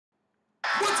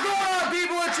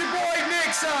your boy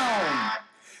Nicksown.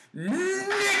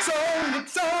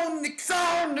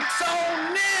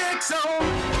 Nicksown.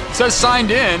 It says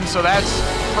signed in, so that's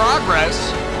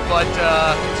progress, but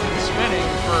it's been spinning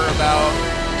for about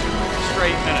 2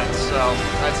 straight minutes, so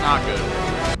that's not good.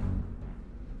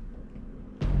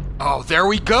 Oh, there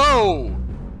we go!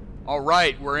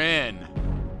 Alright, we're in.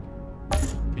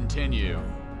 Continue.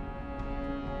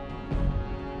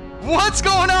 What's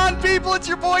going on, people? It's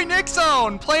your boy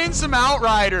Nicksown, playing some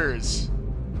Outriders.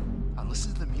 Now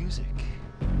listen to the music.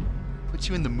 Puts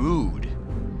you in the mood.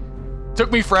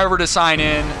 Took me forever to sign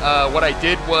in. What I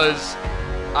did was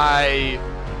I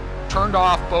turned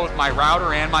off both my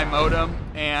router and my modem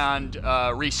and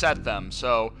reset them.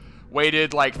 So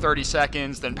waited like 30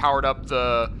 seconds, then powered up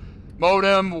the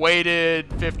modem, waited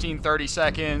 15-30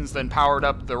 seconds, then powered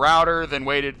up the router, then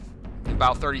waited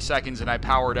about 30 seconds and I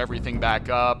powered everything back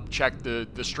up, checked the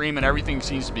stream, and everything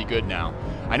seems to be good now.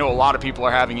 I know a lot of people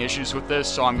are having issues with this,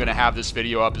 so I'm going to have this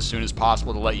video up as soon as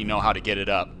possible to let you know how to get it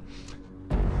up.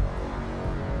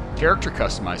 Character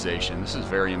customization, this is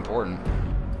very important.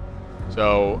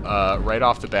 So right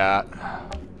off the bat,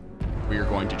 we are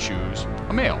going to choose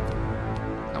a male.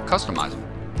 Now customize him.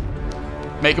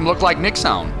 Make him look like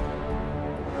Nicksown.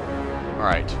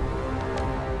 Alright.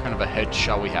 What kind of a head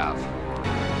shall we have?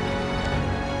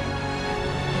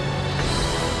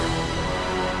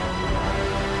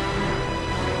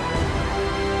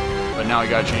 But now we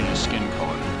gotta change his skin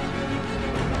color.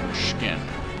 Skin.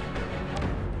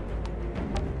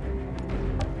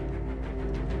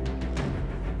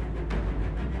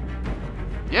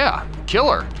 Yeah,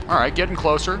 killer. Alright, getting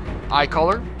closer. Eye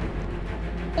color.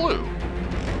 Blue.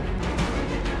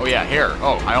 Oh yeah, hair.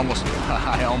 Oh, I almost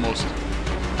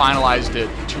finalized it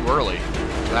too early.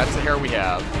 So that's the hair we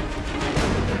have.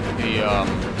 The comb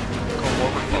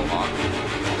over faux hawk.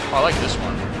 Oh, I like this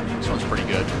one. This one's pretty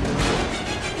good.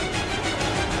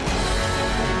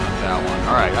 Not that one.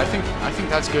 All right, I think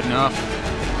that's good enough.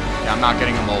 Yeah, I'm not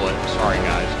getting a mullet. Sorry,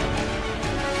 guys.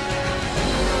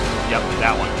 Yep,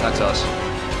 that one. That's us.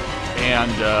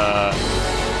 And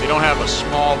they don't have a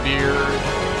small beard.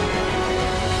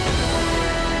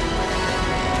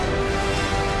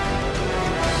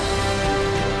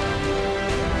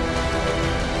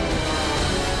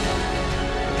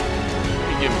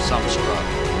 Give him some scrub.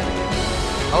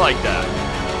 I like that.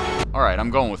 Alright,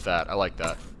 I'm going with that. I like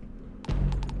that.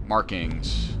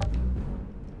 Markings.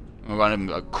 I'm going to give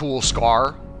him a cool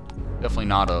scar. Definitely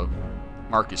not a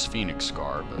Marcus Phoenix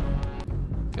scar, but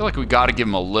I feel like we got to give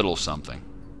him a little something.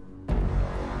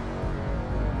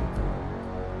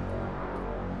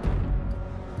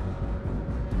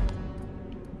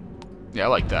 Yeah, I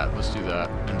like that. Let's do that.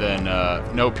 And then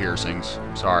no piercings.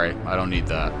 Sorry, I don't need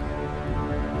that.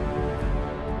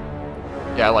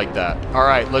 Yeah, I like that.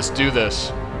 Alright, let's do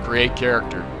this. Create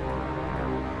character.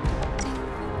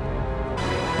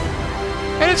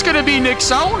 And it's gonna be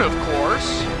Nicksown, of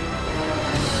course.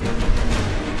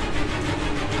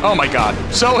 Oh my god.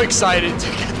 So excited to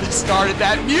get this started.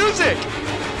 That music!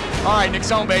 Alright,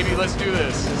 Nicksown, baby, let's do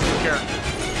this. Let's do character.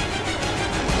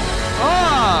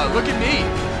 Ah, look at me.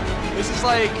 This is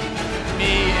like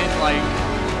me in like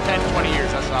 10, 20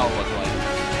 years. That's how it'll look like.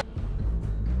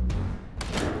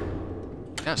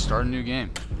 Yeah, start a new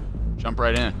game. Jump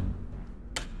right in.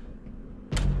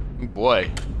 Oh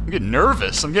boy. I'm getting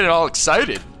nervous. I'm getting all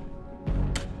excited.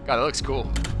 God, that looks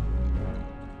cool.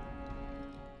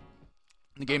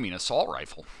 They gave me an assault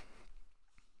rifle.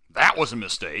 That was a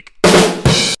mistake.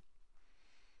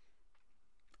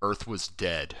 Earth was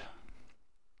dead.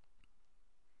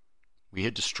 We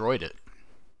had destroyed it.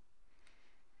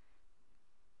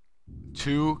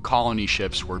 2 colony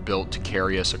ships were built to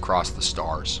carry us across the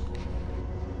stars.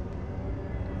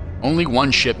 Only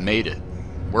 1 ship made it.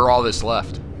 We're all that's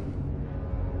left.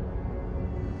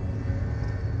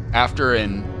 After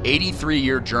an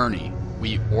 83-year journey,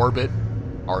 we orbit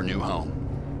our new home.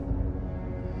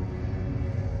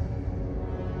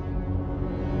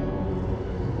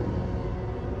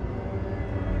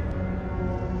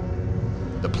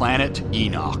 The planet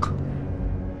Enoch.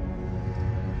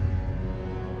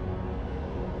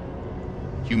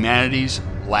 Humanity's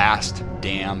last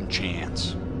damn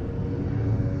chance.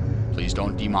 Please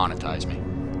don't demonetize me.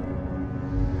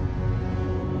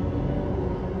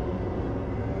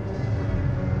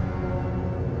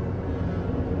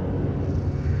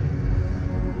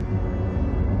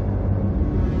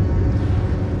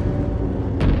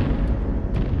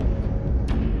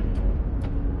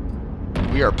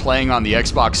 We are playing on the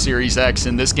Xbox Series X,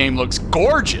 and this game looks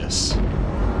gorgeous.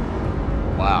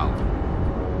 Wow.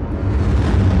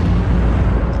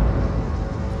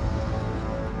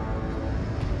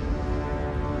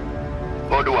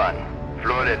 Code 1,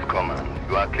 Flores Command.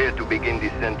 You are clear to begin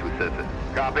descent to surface.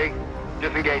 Copy.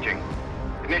 Disengaging.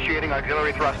 Initiating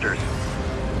auxiliary thrusters.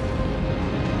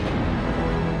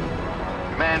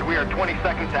 Command, we are 20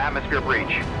 seconds to atmosphere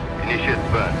breach. Initiate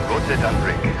burn. Rotate and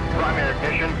brake. Primary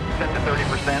ignition, set to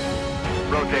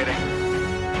 30%. Rotating.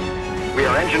 We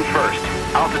are engine first.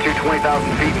 Altitude 20,000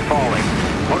 feet and falling.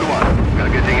 Code 1, we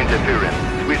are getting interference.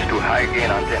 Switch to high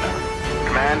gain antenna.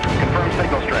 Command, confirm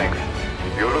signal strength.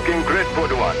 You're looking great,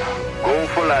 Code 1. Go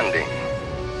for landing.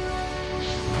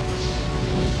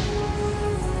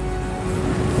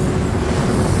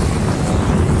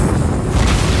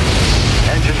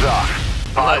 Engines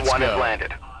off. Pod 1 has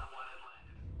landed.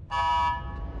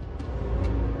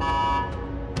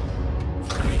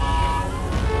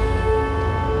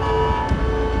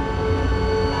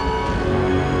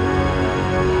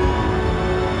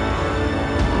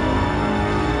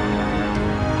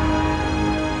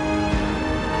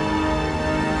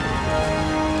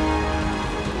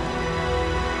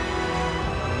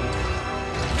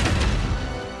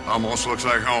 Almost looks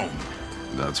like home.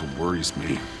 That's what worries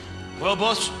me. Well,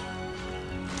 boss,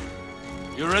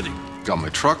 you ready? Got my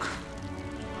truck.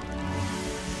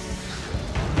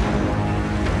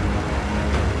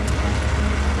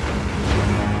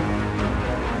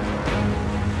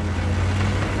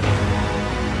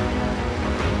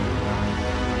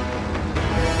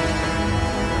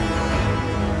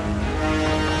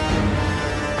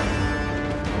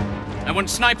 I want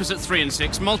snipers at 3 and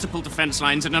 6, multiple defense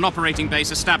lines, and an operating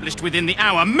base established within the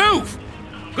hour. Move!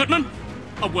 Goodman,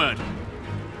 a word.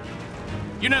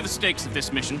 You know the stakes of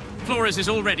this mission. Flores is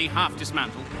already half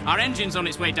dismantled. Our engine's on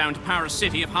its way down to power a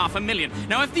city of 500,000.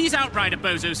 Now, if these Outrider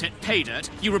bozos hit pay dirt,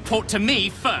 you report to me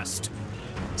first.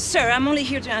 Sir, I'm only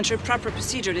here to ensure proper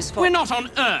procedure is followed. We're not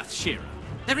on Earth, Shira.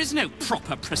 There is no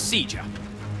proper procedure.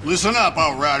 Listen up,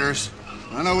 Outriders.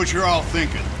 I know what you're all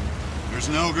thinking. There's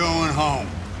no going home.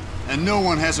 And no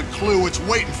one has a clue what's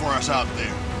waiting for us out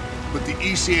there. But the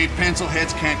EC8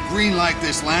 pencilheads can't greenlight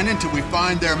this land until we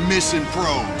find their missing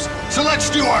probes. So let's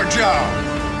do our job!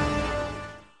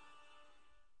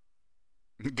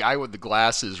 The guy with the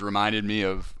glasses reminded me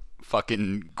of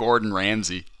fucking Gordon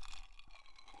Ramsay.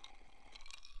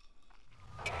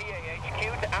 ECA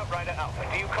HQ to Outrider Alpha.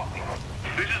 Do you copy?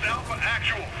 This is Alpha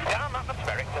Actual. Down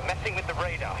atmospherics are messing with the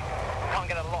radar. Can't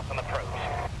get a lock on the probes.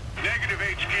 Negative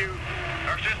HQ.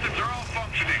 Our systems are all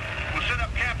functioning. We'll set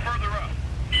up camp further up.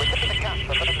 We're to the camp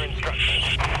for further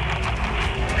instructions.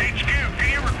 HQ, can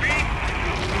you repeat?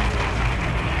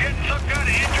 Getting some kind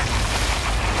of injury?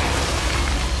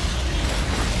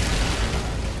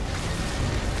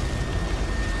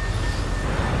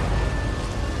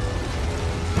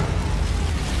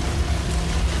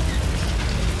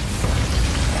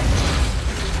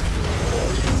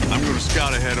 I'm gonna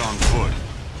scout ahead on foot.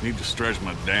 Need to stretch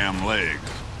my damn legs.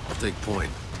 I'll take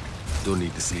point. Don't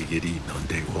need to see you get eaten on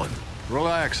day one.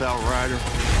 Relax, Outrider.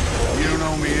 You don't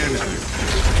owe me anything.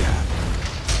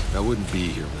 I wouldn't be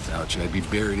here without you. I'd be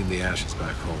buried in the ashes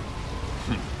back home.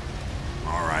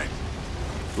 All right.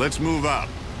 Let's move out.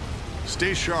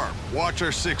 Stay sharp. Watch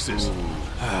our sixes.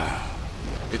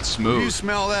 It's Do smooth. you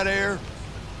smell that air?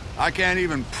 I can't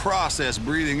even process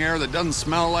breathing air that doesn't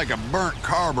smell like a burnt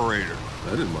carburetor. I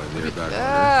didn't mind the air back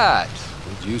That. on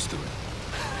Earth. I'm used to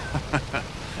it.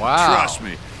 Wow. Trust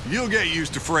me, you'll get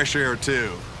used to fresh air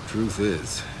too. Truth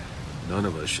is, none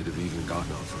of us should have even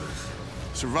gotten off Earth.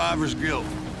 Survivor's guilt.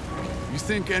 You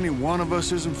think any one of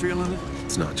us isn't feeling it?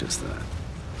 It's not just that.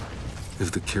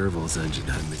 If the Caravel's engine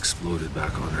hadn't exploded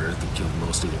back on Earth and killed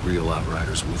most of the real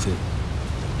Outriders with it,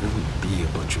 there would be a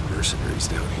bunch of mercenaries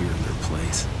down here in their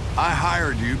place. I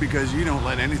hired you because you don't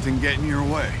let anything get in your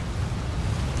way.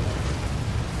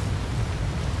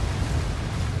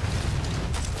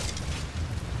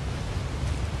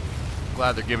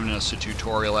 Glad they're giving us a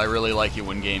tutorial. I really like it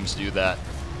when games do that.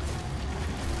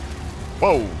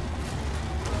 Whoa!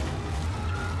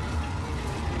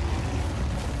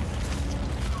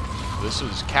 This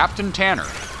is Captain Tanner,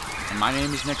 and my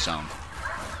name is Nicksown.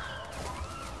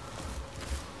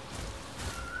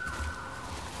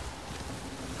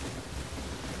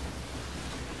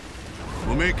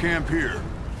 We'll make camp here.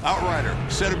 Outrider,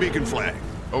 set a beacon flag.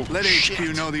 Oh, Let shit.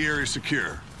 HQ know the area's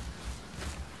secure.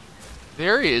 The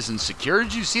area isn't secure.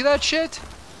 Did you see that shit?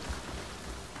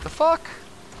 The fuck?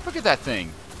 Look at that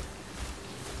thing.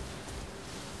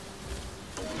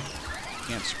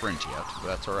 Can't sprint yet, but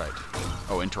that's alright.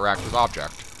 Oh, interact with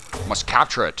object. Must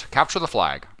capture it. Capture the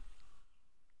flag.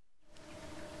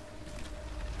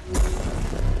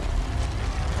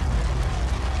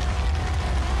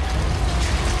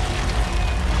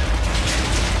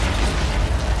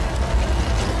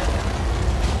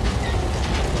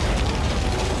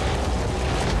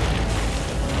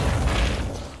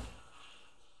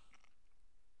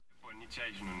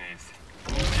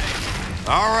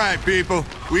 right, people.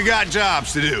 We got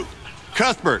jobs to do.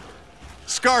 Cuthbert,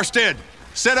 Scarstead,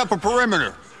 set up a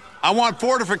perimeter. I want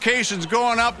fortifications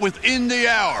going up within the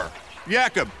hour.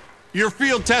 Jakob, you're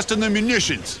field testing the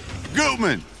munitions.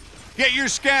 Gutman, get your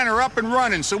scanner up and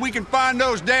running so we can find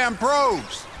those damn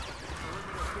probes.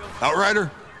 Outrider,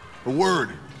 a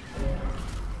word.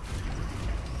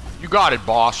 You got it,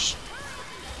 boss.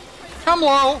 Come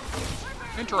low.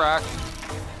 Interact.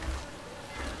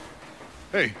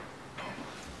 Hey.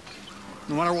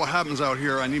 No matter what happens out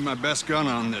here, I need my best gun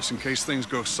on this in case things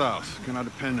go south. Can I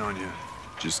depend on you?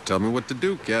 Just tell me what to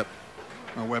do, Cap.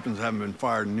 Our weapons haven't been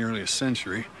fired in nearly a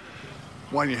century.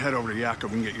 Why don't you head over to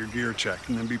Jakob and get your gear checked,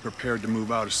 and then be prepared to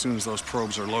move out as soon as those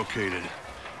probes are located.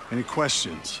 Any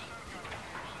questions?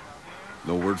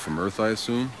 No word from Earth, I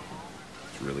assume?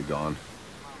 It's really gone.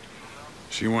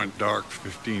 She went dark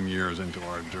 15 years into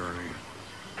our journey.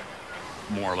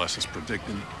 More or less as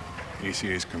predicted.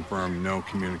 ACA's confirmed no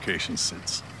communication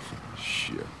since.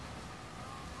 Shit.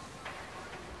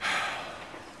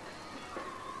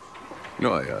 You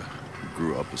know, I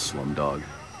grew up a slumdog,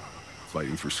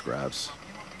 fighting for scraps.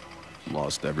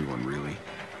 Lost everyone, really,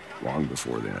 long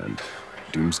before the end.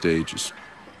 Doomsday just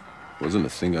wasn't a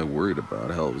thing I worried about.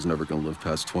 Hell, I was never gonna live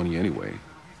past 20 anyway.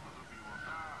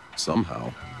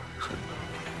 Somehow,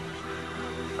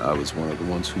 I was one of the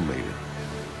ones who made it.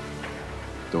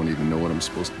 Don't even know what I'm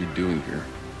supposed to be doing here.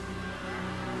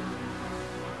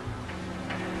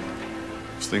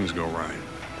 If things go right,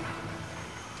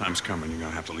 time's coming, you're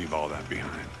gonna have to leave all that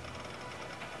behind.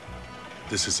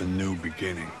 This is a new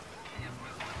beginning.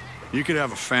 You could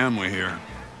have a family here,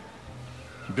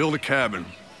 build a cabin,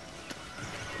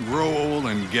 grow old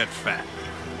and get fat.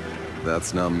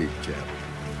 That's not me, Cap.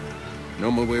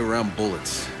 Know my way around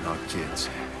bullets, not kids.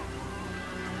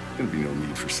 Gonna be no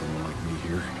need for someone like me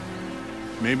here.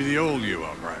 Maybe the old you,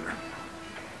 Outrider.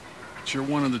 But you're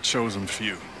one of the chosen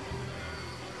few.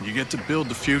 You get to build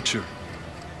the future.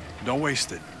 Don't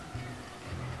waste it.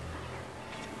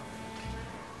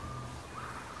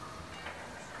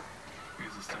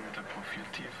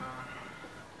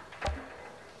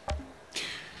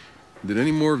 Did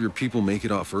any more of your people make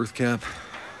it off Earth, Cap?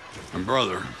 My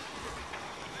brother.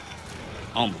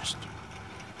 Almost.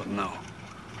 But no.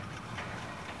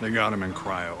 They got him in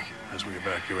cryo as we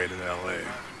evacuated LA,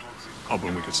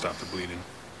 hoping we could stop the bleeding.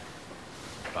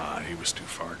 But he was too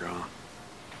far gone.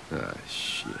 Ah,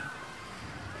 shit.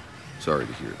 Sorry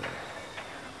to hear that.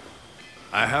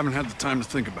 I haven't had the time to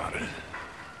think about it.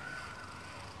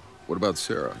 What about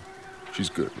Sarah? She's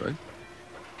good, right?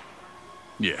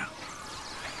 Yeah.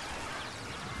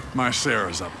 My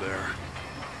Sarah's up there.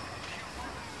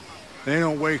 They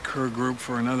don't wake her group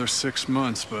for another 6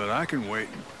 months, but I can wait.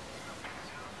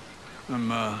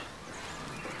 I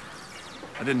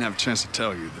didn't have a chance to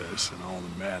tell you this and all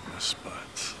the madness,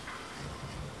 but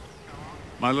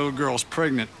my little girl's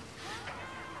pregnant.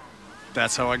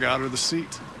 That's how I got her the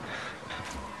seat.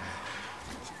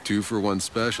 2 for 1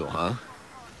 special, huh?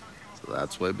 So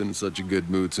that's why I've been in such a good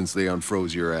mood since they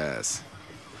unfroze your ass.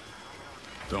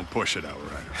 Don't push it,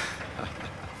 Outrider.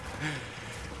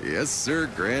 Yes, sir,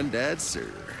 Granddad,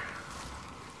 sir.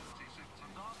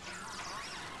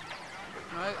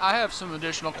 I have some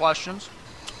additional questions.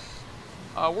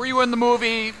 Were you in the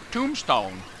movie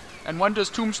Tombstone? And when does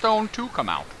Tombstone 2 come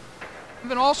out?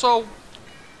 And then also,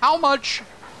 how much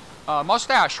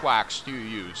mustache wax do you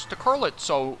use to curl it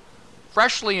so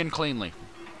freshly and cleanly?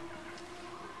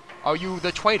 Are you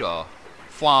the trader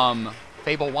from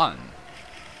Fable 1?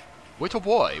 Little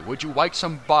boy, would you like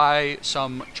buy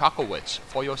some chocolates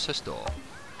for your sister?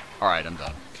 Alright, I'm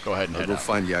done. Go ahead and I'll head go out.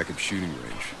 find Jakob shooting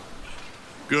range.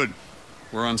 Good.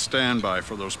 We're on standby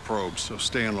for those probes, so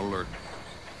stay on alert.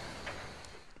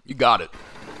 You got it,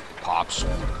 Pops.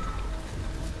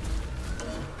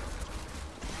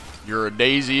 You're a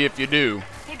daisy if you do.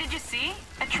 Hey, did you see?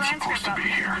 A transcript of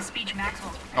the speech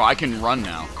Maxwell. Oh, I can run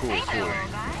now. Cool, cool.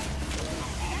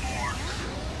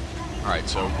 Alright,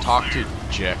 so talk to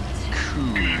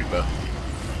Jakub.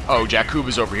 Oh, Jakub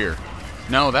is over here.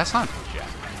 No, that's not Jack.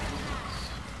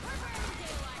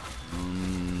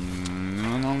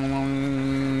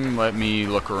 Let me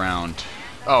look around.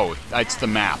 Oh, it's the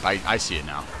map. I see it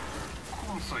now.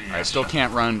 I still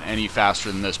can't run any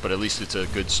faster than this, but at least it's a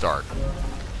good start.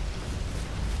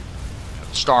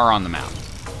 Star on the map.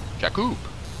 Jakub.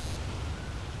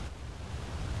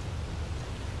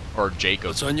 Or Jacob.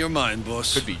 What's on your mind,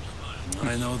 boss? Could be.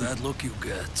 I know that look you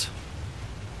get.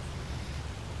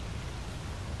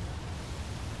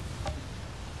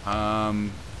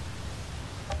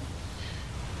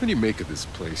 What do you make of this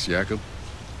place, Jakob?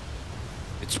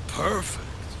 It's perfect.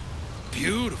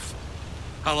 Beautiful.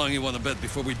 How long you want to bet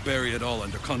before we bury it all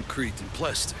under concrete and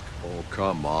plastic? Oh,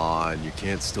 come on. You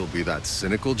can't still be that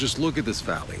cynical. Just look at this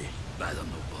valley. I don't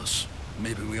know, boss.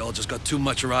 Maybe we all just got too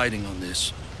much riding on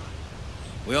this.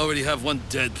 We already have one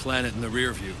dead planet in the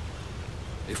rear view.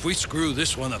 If we screw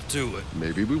this one up too,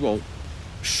 Maybe we won't.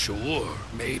 Sure,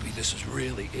 maybe this is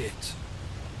really it.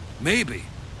 Maybe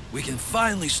we can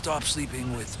finally stop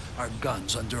sleeping with our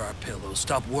guns under our pillows,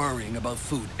 stop worrying about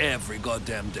food every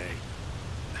goddamn day.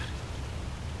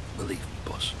 Believe me,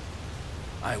 boss.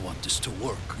 I want this to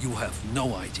work. You have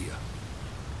no idea.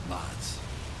 But,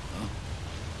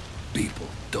 people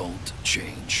don't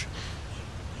change.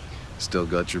 Still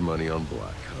got your money on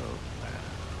black, huh?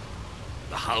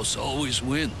 The house always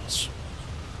wins.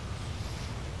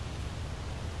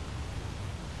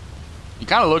 He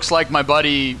kind of looks like my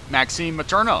buddy Maxime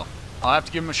Materno. I'll have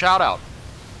to give him a shout out.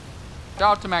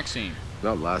 Shout out to Maxime.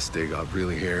 That last day got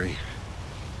really hairy.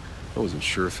 I wasn't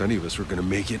sure if any of us were gonna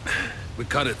make it. We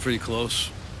cut it pretty close.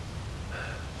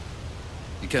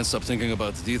 You can't stop thinking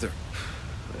about it either.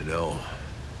 I know.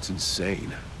 It's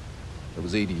insane. That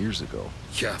was 80 years ago.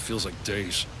 Yeah, it feels like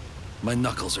days. My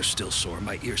knuckles are still sore,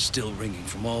 my ears still ringing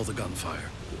from all the gunfire.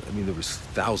 I mean, there was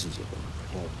thousands of them,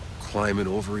 all climbing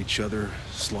over each other,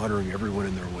 slaughtering everyone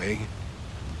in their way.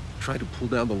 Tried to pull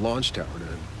down the launch tower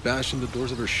and bash in the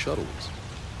doors of our shuttles.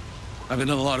 I've been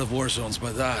in a lot of war zones,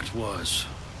 but that was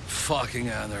fucking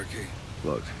anarchy.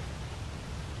 Look,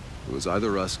 it was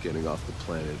either us getting off the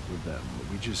planet or them.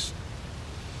 We just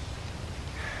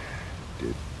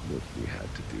did what we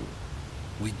had to do.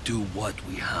 We do what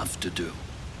we have to do.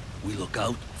 We look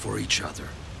out for each other.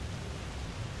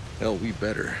 Hell, we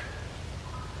better.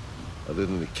 Other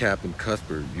than the Cap and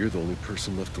Cuthbert, you're the only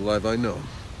person left alive I know.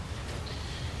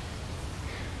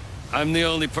 I'm the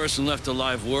only person left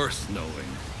alive worth knowing.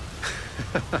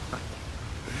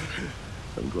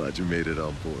 I'm glad you made it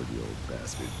on board, you old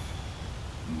bastard.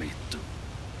 Me too.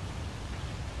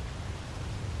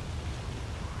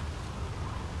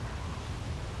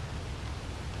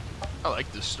 I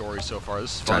like this story so far.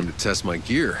 This is Time fun. to test my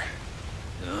gear.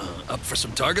 Up for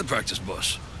some target practice,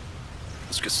 boss.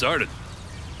 Let's get started.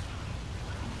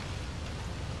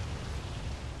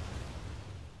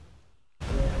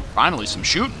 Finally, some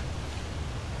shooting.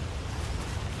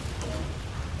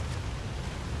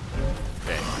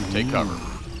 Okay, take cover.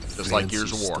 Just like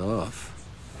Gears of War. Stuff.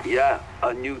 Yeah,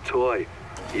 a new toy.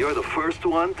 You're the first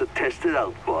one to test it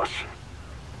out, boss.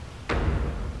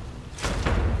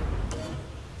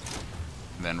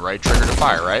 And then right trigger to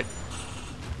fire, right?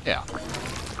 Yeah.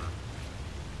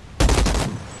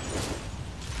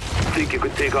 Think you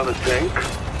could take on a tank?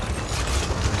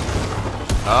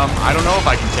 I don't know if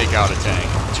I can take out a tank.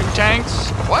 2 tanks?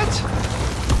 What?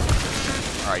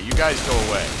 Alright, you guys go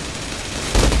away.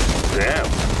 Damn.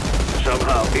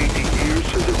 Somehow 80 years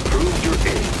has improved your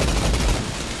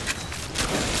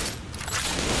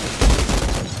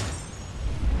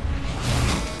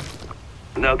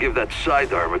aim. Now give that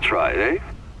sidearm a try, eh?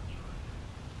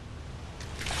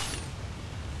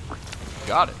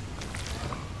 Got it.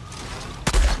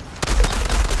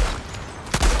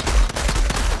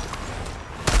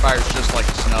 Fires just like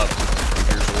a snub in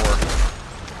Gears of War.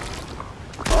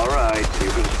 All right, you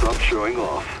can stop showing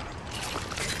off.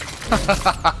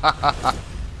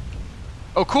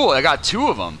 Oh, cool. I got 2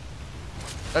 of them.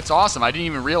 That's awesome. I didn't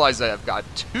even realize that I've got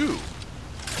 2.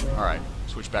 All right,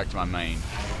 switch back to my main.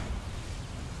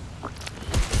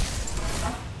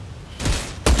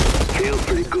 Feels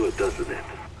pretty good, doesn't it?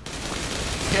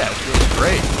 Yeah, it feels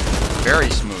great. Very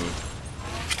smooth.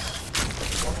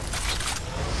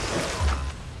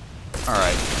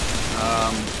 Alright.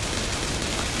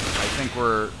 I think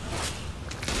we're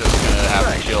just gonna have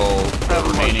to kill the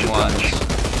remaining ones.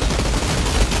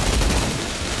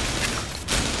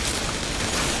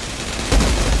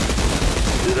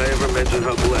 Did I ever mention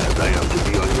how glad I am to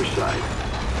be on your side?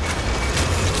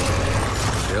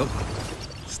 Yep.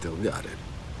 Still got it.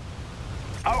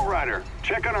 Outrider,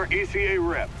 check on our ECA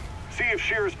rep. See if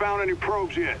Shearer's found any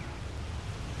probes yet.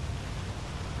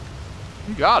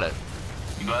 You got it.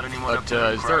 You got anyone up But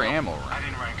there? is there ammo around? I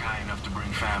didn't rank high enough to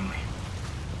bring family.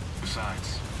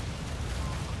 Besides,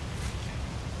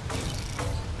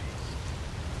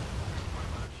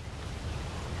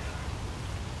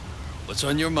 What's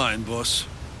on your mind, boss?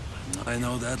 I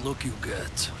know that look you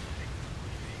get.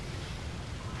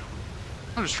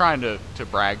 I'm just trying to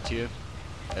brag to you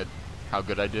at how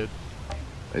good I did.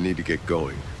 I need to get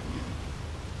going.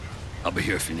 I'll be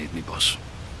here if you need me, boss.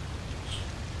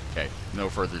 Okay, no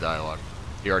further dialogue.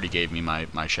 He already gave me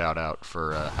my shout out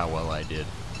for how well I did.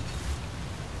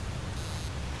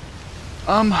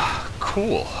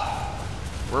 Cool.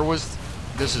 Where was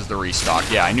This is the restock.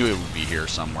 Yeah, I knew it would be here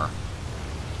somewhere.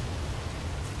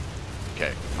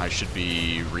 Okay, I should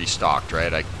be restocked,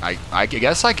 right? I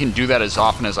guess I can do that as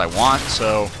often as I want,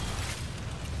 so...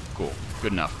 Cool.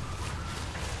 Good enough.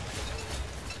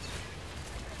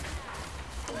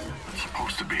 It's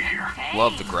supposed to be here.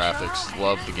 Love the graphics.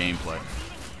 Love the gameplay.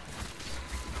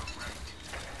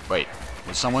 Wait,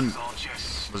 was someone...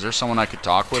 Was there someone I could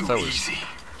talk with that was...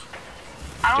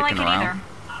 I don't like it around? either,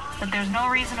 but there's no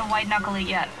reason to white knuckle it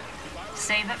yet.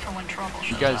 Save it for when trouble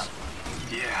shows up.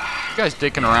 You guys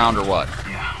dicking around or what?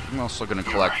 Yeah. I'm also gonna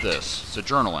collect this. It's a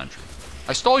journal entry.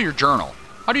 I stole your journal.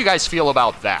 How do you guys feel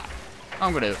about that?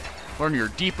 I'm gonna learn your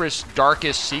deepest,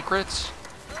 darkest secrets,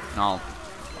 and I'll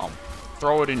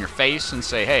throw it in your face and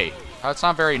say, hey, that's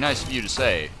not very nice of you to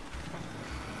say.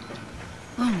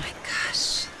 Oh my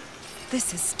gosh.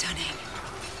 This is stunning.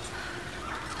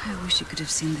 I wish you could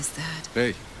have seen this, Dad.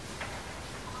 Hey.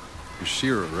 You're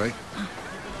Shira, right? Oh,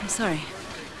 I'm sorry.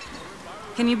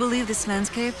 Can you believe this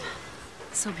landscape?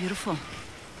 It's so beautiful.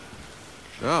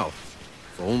 Oh.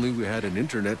 If only we had an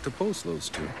internet to post those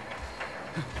to.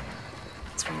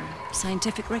 It's for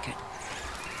scientific record.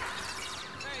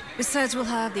 Besides, we'll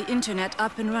have the internet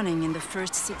up and running in the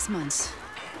first 6 months.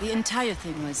 The entire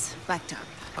thing was backed up.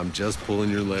 I'm just pulling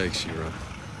your leg, Shira.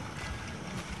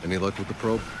 Any luck with the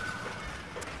probe?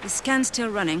 The scan's still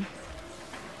running.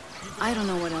 I don't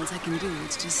know what else I can do.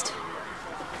 It's just...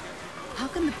 How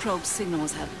can the probe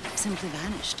signals have simply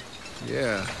vanished?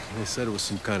 Yeah, they said it was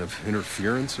some kind of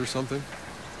interference or something.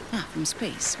 Ah, from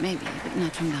space, maybe, but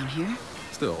not from down here.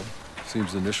 Still,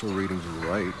 seems the initial readings were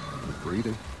right. We're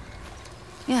breeding.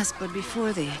 Yes, but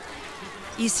before the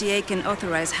ECA can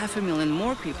authorize 500,000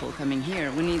 more people coming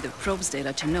here, we need the probe's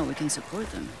data to know we can support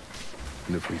them.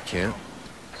 And if we can't?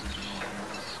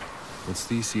 What's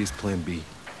the ECA's plan B?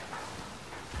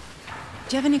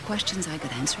 Do you have any questions I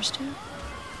got answers to?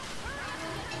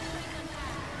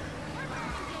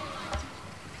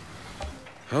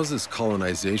 How's this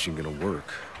colonization gonna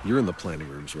work? You're in the planning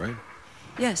rooms, right?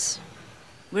 Yes.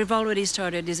 We've already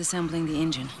started disassembling the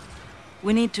engine.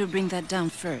 We need to bring that down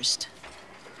first.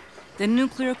 The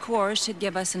nuclear core should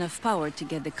give us enough power to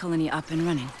get the colony up and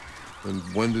running. And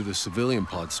when do the civilian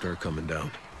pods start coming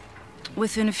down?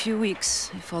 Within a few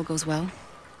weeks, if all goes well.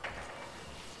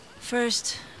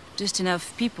 First, just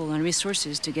enough people and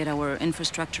resources to get our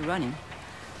infrastructure running.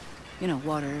 You know,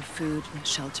 water, food,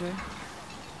 shelter.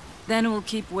 Then we'll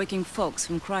keep waking folks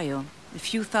from cryo, a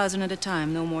few thousand at a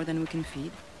time, no more than we can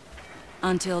feed.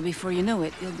 Until, before you know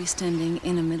it, you'll be standing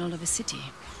in the middle of a city.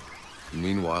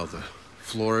 Meanwhile, the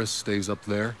Flores stays up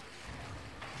there?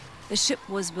 The ship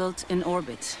was built in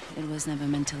orbit. It was never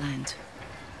meant to land.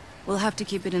 We'll have to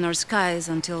keep it in our skies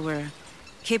until we're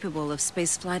capable of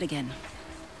space flight again.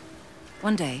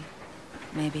 One day,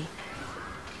 maybe.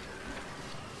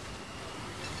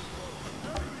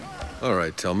 All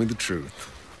right, tell me the truth.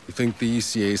 You think the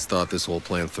ECA's thought this whole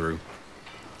plan through?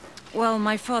 Well,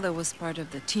 my father was part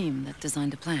of the team that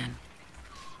designed the plan.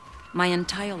 My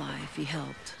entire life, he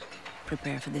helped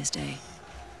prepare for this day.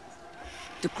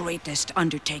 The greatest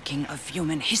undertaking of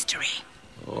human history.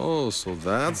 Oh, so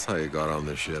that's how you got on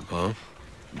the ship, huh?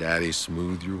 Daddy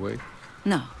smoothed your way?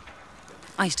 No.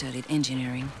 I studied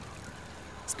engineering.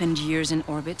 Spent years in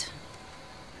orbit.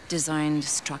 Designed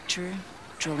structure,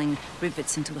 drilling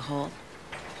rivets into the hull.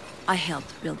 I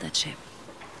helped build that ship.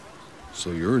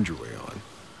 So you earned your way on.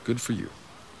 Good for you.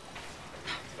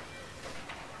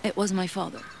 It was my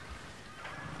father.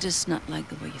 Just not like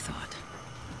the way you thought.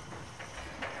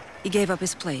 He gave up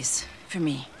his place for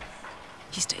me.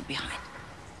 He stayed behind.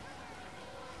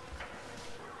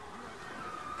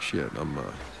 Shit, I'm,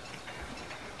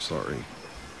 sorry.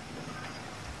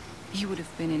 He would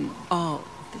have been in awe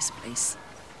of this place.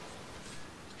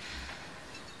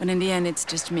 But in the end, it's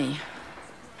just me.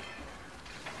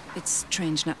 It's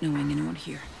strange not knowing anyone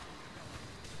here.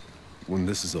 When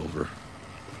this is over,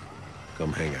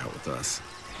 come hang out with us.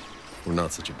 We're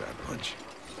not such a bad bunch.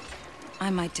 I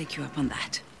might take you up on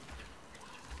that.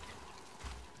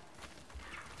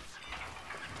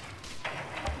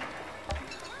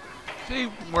 See,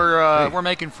 we're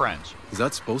making friends. Is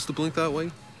that supposed to blink that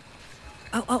way?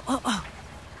 Oh.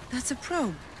 That's a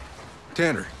probe.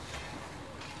 Tanner.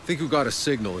 Think we've got a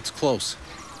signal. It's close.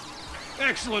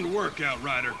 Excellent work,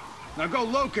 Outrider. Now go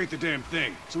locate the damn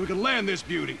thing, so we can land this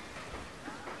beauty.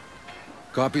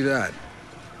 Copy that.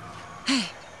 Hey,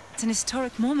 it's an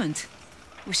historic moment.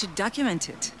 We should document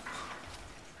it.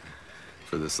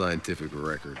 For the scientific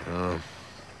record, huh?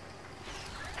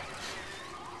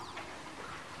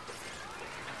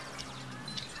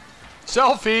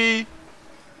 Selfie!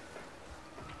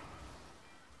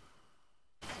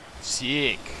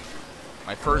 Sick.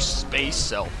 My first space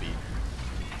selfie.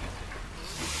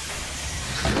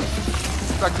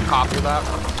 I'd like to copy that.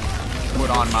 Put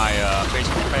on my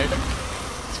Facebook page.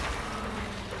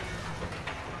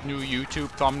 New YouTube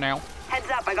thumbnail. Heads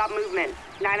up, I got movement.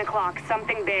 9 o'clock,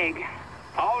 something big.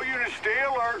 All units stay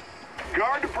alert.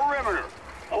 Guard the perimeter.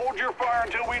 Hold your fire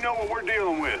until we know what we're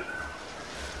dealing with.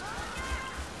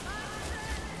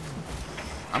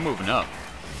 I'm moving up.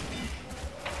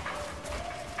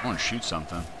 I want to shoot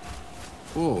something.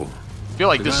 Whoa. I feel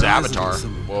like this is Avatar.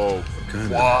 Whoa.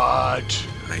 What?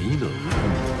 Hyena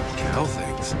cow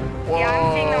things. Whoa. Yeah,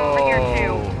 I'm seeing them over here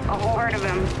too. A whole herd of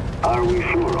them. Are we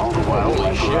sure all the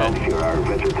wildlife around here are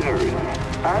vegetarian?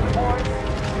 Herbivores?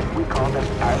 We call them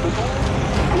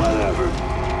herbivores? Whatever.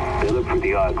 They look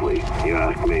pretty ugly, you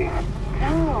ask me.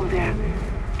 No, they're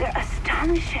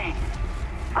astonishing.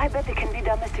 I bet they can be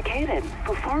domesticated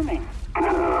for farming.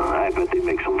 I bet they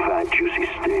make some fat, juicy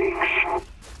steaks.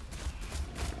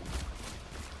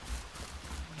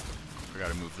 We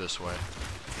gotta move this way.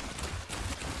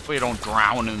 Hopefully you don't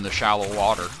drown in the shallow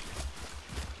water.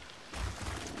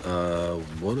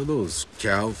 One of those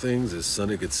cow things is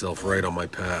sunning itself right on my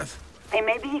path. Hey,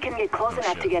 maybe you can get close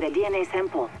enough to get a DNA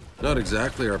sample. Not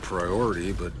exactly our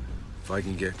priority, but if I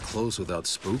can get close without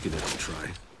spooking it, I'll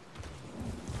try.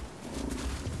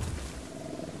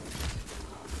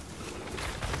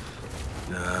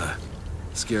 Nah,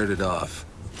 scared it off,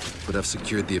 but I've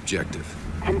secured the objective.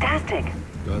 Fantastic.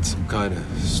 Got some kind of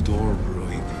storm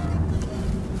brewing.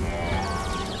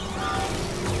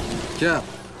 Cap,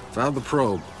 found the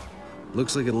probe.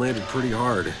 Looks like it landed pretty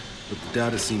hard, but the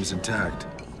data seems intact.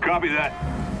 Copy that.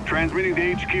 Transmitting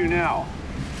to HQ now.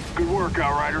 Good work,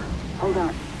 Outrider. Hold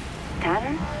on.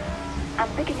 Tanner? I'm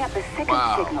picking up a second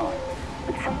signal,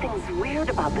 but something's weird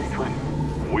about this one.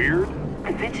 Weird?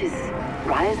 The pitch is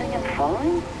rising and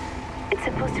falling? It's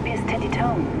supposed to be a steady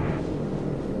tone.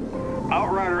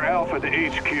 Outrider Alpha to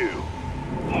HQ.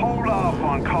 Hold off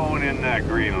on calling in that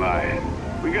green light.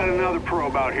 We got another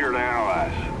probe out here to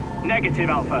analyze. Negative,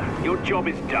 Alpha. Your job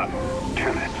is done.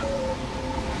 Damn it.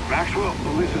 Maxwell,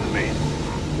 listen to me.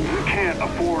 We can't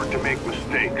afford to make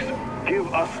mistakes.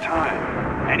 Give us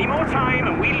time. Any more time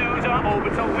and we lose our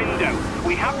orbital window.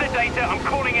 We have the data, I'm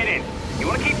calling it in. You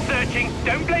want to keep searching?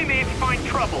 Don't blame me if you find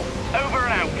trouble. Over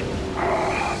and out.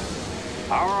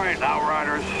 All right,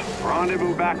 Outriders.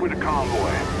 Rendezvous back with the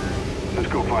convoy.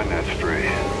 Let's go find that stray.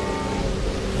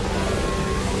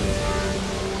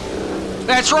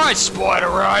 That's right, Spider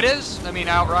Riders.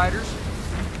 Outriders.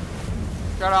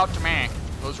 Shout out to Mank.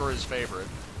 Those were his favorite.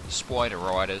 Spider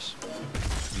Riders.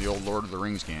 The old Lord of the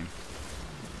Rings game.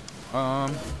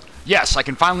 Yes, I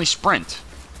can finally sprint.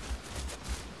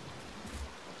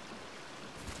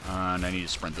 And I need to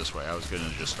sprint this way. I was gonna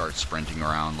just start sprinting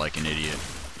around like an idiot.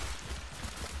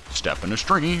 Step in a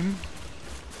stream.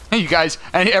 Hey, you guys,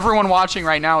 and everyone watching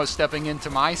right now is stepping into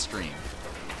my stream.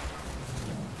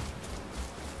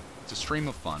 It's a stream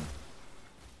of fun.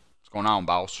 What's going on,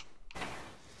 boss?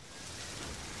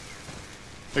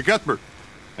 Hey, Cuthbert,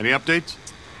 any updates?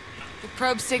 The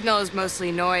probe signal is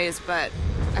mostly noise, but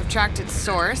I've tracked its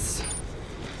source.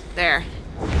 There.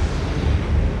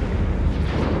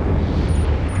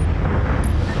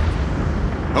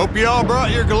 Hope you all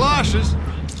brought your galoshes.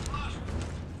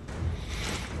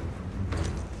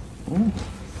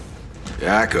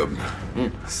 Jacob.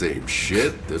 Same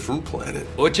shit, different planet.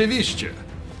 Oczywiście.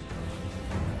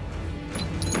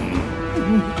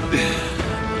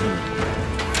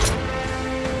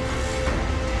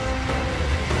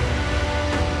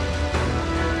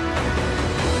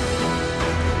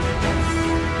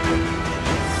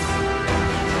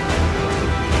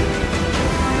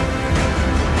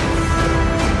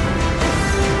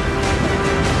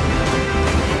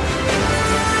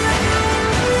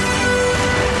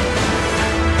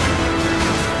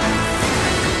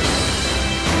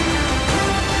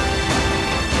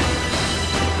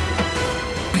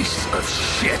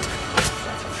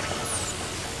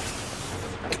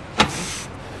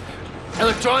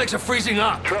 Electronics are freezing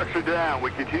up. Trucks are down.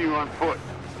 We continue on foot.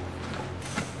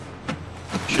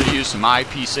 Should use some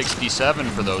IP67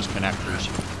 for those connectors.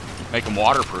 Make them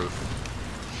waterproof.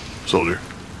 Soldier,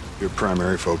 your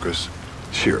primary focus,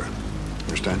 Shira.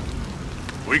 Understand?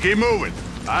 We keep moving.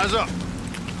 Eyes up.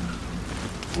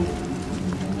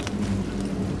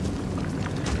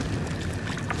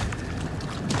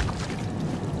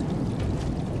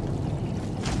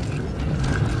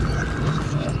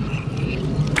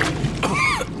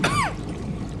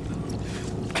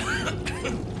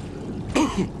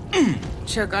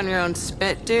 Choke on your own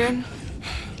spit, dude?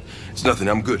 It's nothing,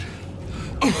 I'm good.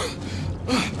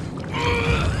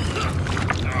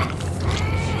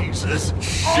 corpses!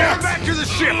 Get back to the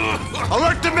ship!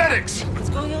 Alert the medics! What's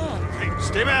going on? Hey,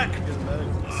 stay back!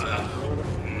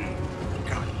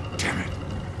 God damn it.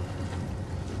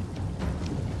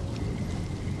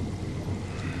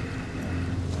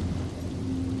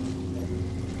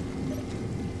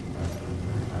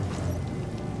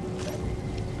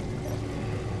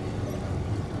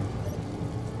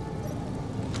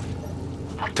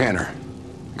 Tanner,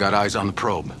 got eyes on the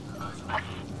probe.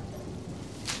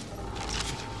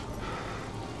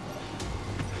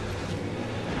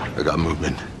 I got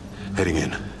movement. Heading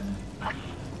in.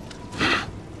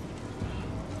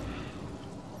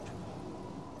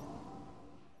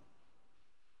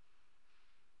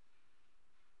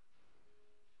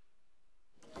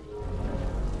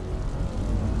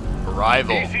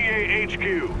 Arrival. ECA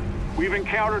HQ. We've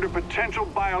encountered a potential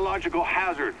biological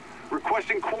hazard.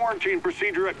 Requesting quarantine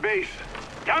procedure at base.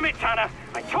 Damn it, Tanner!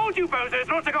 I told you bozos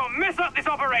not to go and mess up this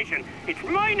operation. It's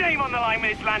my name on the line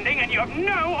with this landing, and you have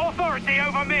no authority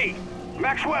over me.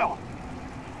 Maxwell!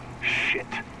 Shit.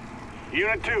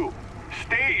 Unit 2,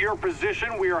 stay at your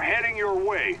position. We are heading your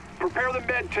way. Prepare the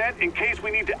med tent in case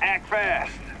we need to act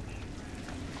fast.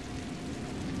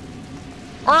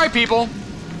 Alright, people.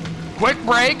 Quick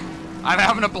break. I'm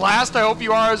having a blast. I hope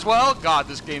you are as well. God,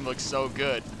 this game looks so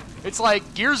good. It's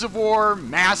like Gears of War,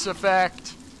 Mass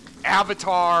Effect,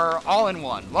 Avatar, all in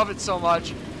one. Love it so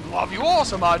much. Love you all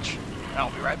so much. And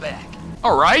I'll be right back.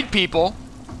 Alright, people.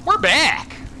 We're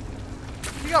back.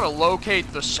 We gotta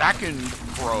locate the second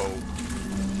probe.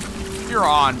 You're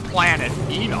on planet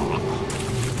Enoch.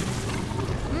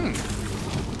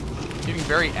 Getting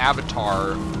very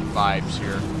Avatar vibes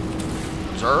here.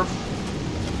 Observe.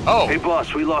 Oh. Hey,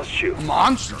 boss, we lost you.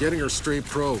 Monster. Getting our straight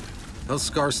probe. How's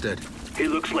Skarstead? He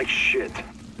looks like shit.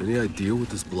 Any idea what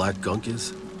this black gunk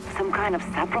is? Some kind of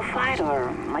saprophyte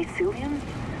or mycelium?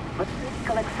 Let's just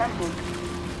collect samples.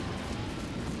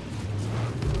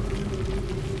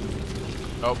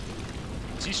 Oh.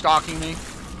 Is he stalking me?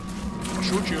 I'll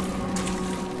shoot you.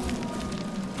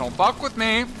 Don't fuck with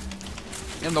me.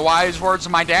 In the wise words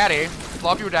of my daddy.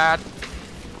 Love you, Dad.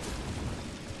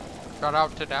 Shout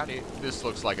out to Daddy. This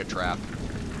looks like a trap.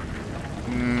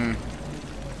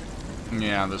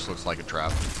 Yeah, this looks like a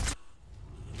trap.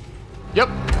 Yep.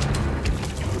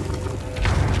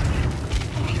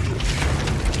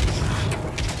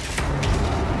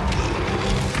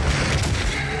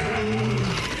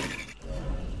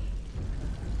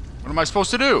 What am I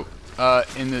supposed to do?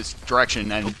 In this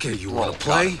direction and... Okay, you wanna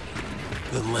play?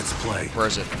 Then let's play. Where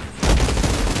is it?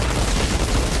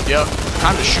 Yep.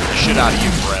 Time to shoot the shit out of you,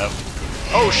 Brev.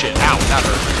 Oh shit, ow, that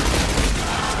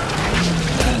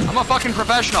hurt. I'm a fucking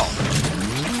professional.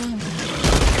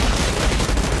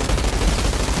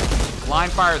 Line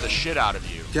fire the shit out of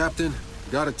you. Captain,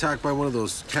 got attacked by one of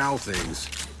those cow things.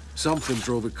 Something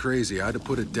drove it crazy. I had to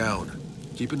put it down.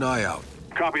 Keep an eye out.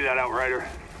 Copy that, Outrider.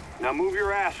 Now move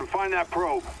your ass and find that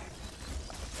probe.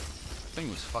 Thing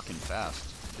was fucking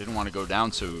fast. Didn't want to go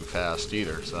down so fast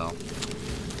either, so...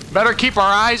 Better keep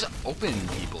our eyes open,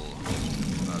 people.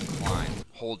 Climb.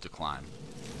 Hold to climb.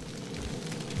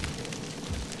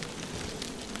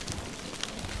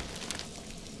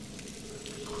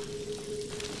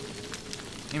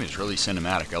 Game is really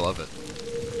cinematic. I love it.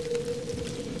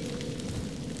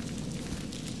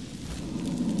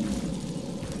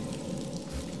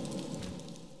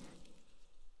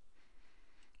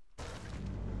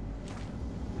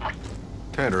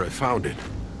 Tanner, I found it.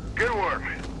 Good work.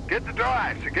 Get the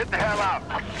drives and get the hell out.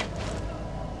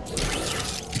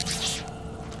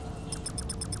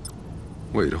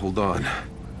 Wait, hold on.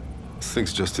 This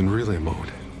thing's just in relay mode.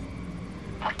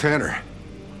 Tanner,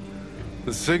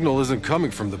 the signal isn't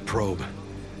coming from the probe.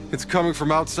 It's coming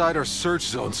from outside our search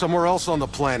zone, somewhere else on the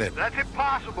planet. That's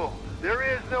impossible. There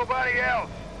is nobody else.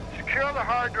 Secure the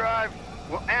hard drive.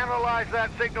 We'll analyze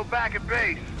that signal back at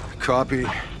base. Copy.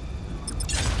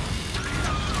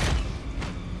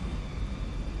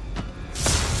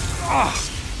 Oh,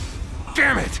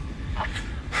 damn it!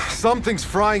 Something's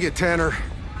frying it, Tanner.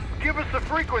 Give us the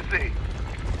frequency.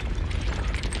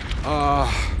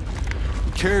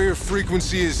 Carrier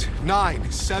frequency is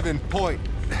 9.7 point.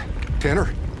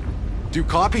 Tanner, do you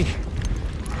copy?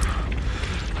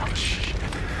 Oh, shit.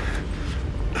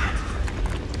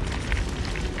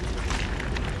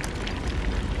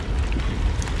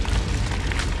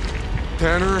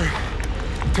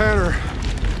 Tanner,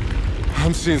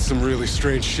 I'm seeing some really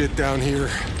strange shit down here.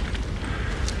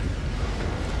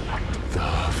 What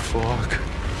the fuck?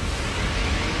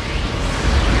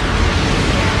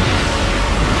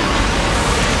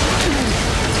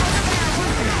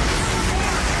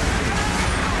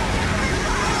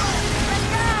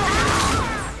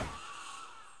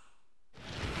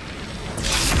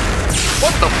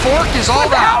 is all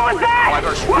that? What the hell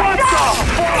was that? What the fuck?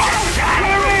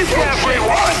 Where is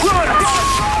everyone?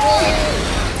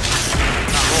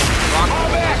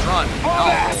 Run. Oh,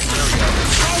 there we go.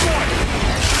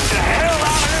 Get the hell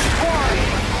out of this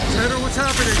forest! Tanner, what's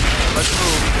happening? Let's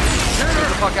move. Tanner!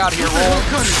 Get the fuck out of here, roll.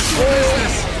 What is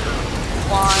this?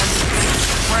 Climb.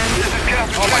 Friend. This is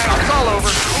Captain Oh my god, it's all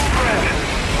over.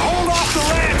 Hold off the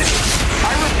landing!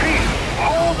 I repeat,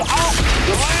 hold off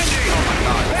the landing! Oh my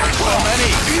god, there's so many.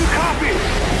 Do you copy?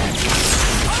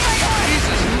 Oh my god!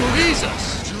 Jesus,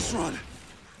 Jesus. Just run.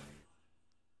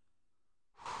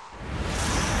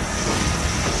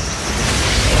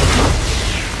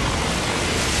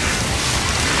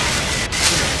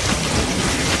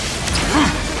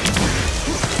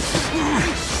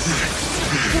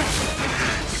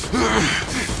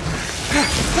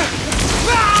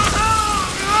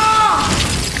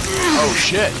 Oh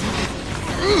shit.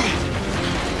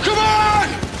 Come on!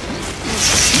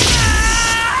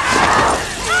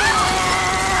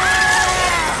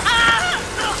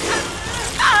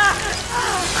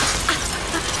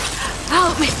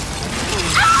 Help me!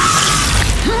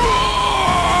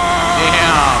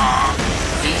 Damn.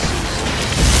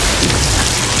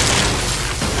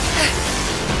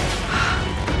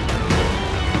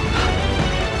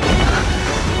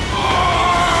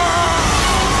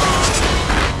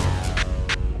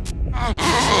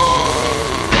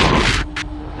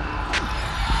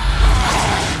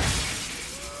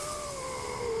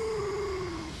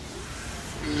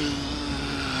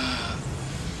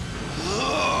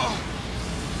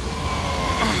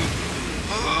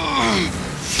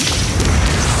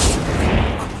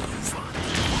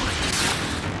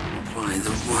 Find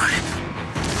the wipe.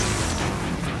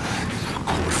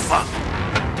 Oh, fuck.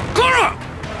 Clara!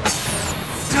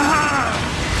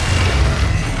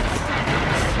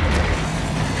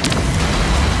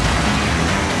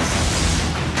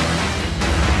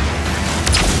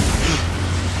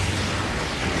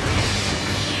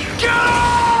 Get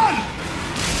on!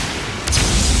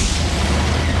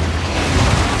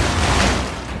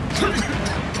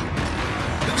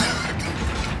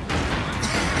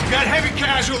 Got heavy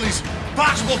casualties.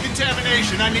 Possible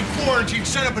contamination. I need quarantine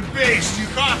set up at base. Do you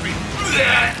copy?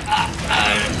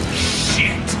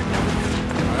 Shit.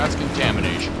 Oh, that's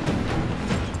contamination.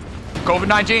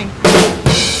 COVID-19.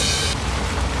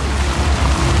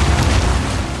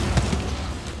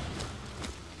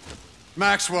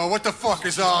 Maxwell, what the fuck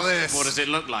is all this? What does it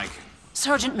look like?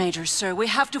 Sergeant Major, sir, we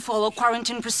have to follow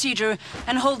quarantine procedure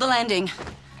and hold the landing.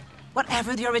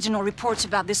 Whatever the original reports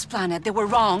about this planet, they were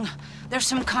wrong. There's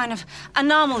some kind of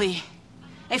anomaly.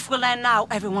 If we land now,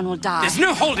 everyone will die. There's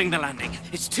no holding the landing.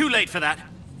 It's too late for that.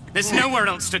 There's nowhere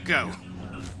else to go.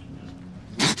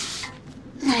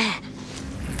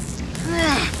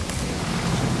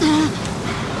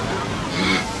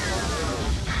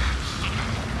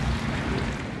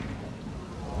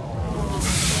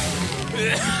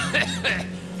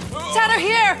 Tanner,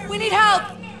 here! We need help!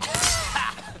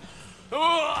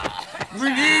 We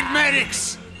need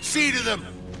medics! See to them!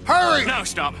 Hurry! No,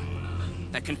 stop.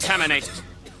 They're contaminated.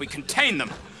 We contain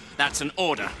them. That's an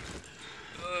order.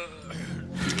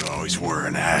 You always were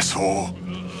an asshole.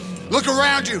 Look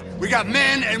around you. We got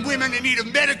men and women in need of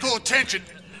medical attention.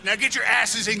 Now get your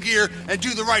asses in gear and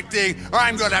do the right thing, or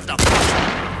I'm gonna have to...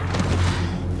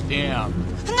 Damn.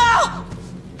 No!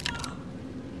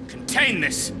 Contain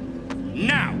this.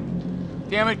 Now.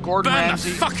 Damn it, Gordon Burn Ramsay.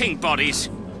 the fucking bodies.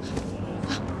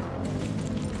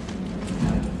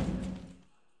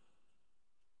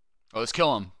 Oh, let's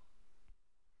kill him.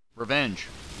 Revenge.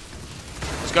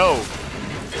 Let's go.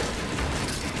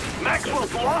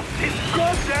 Maxwell's lost his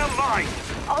goddamn mind!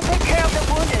 I'll take care of the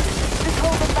wounded. Just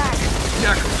hold them back.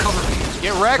 Yeah, cover me.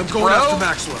 Get wrecked, I'm going bro. after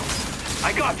Maxwell.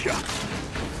 I gotcha!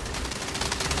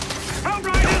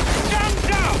 Outriders, stand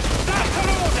down! That's an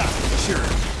order! Sure.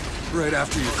 Right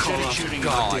after you call Shitty off shooting the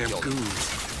goddamn all, goons.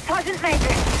 Sergeant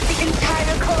Major, the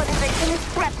entire colonization is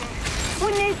threatened. We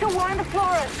need to warn the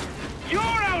florists. Your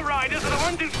Outriders are the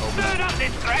ones who stirred up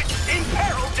this threat,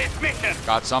 imperiled this mission!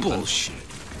 Got something. Bullshit.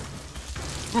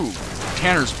 Ooh,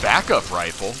 Tanner's backup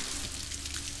rifle.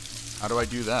 How do I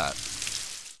do that?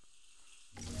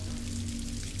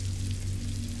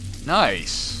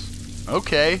 Nice.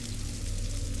 Okay.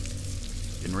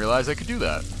 Didn't realize I could do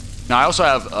that. Now I also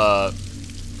have a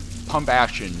pump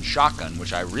action shotgun,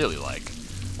 which I really like.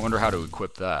 I wonder how to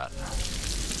equip that.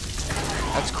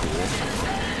 That's cool.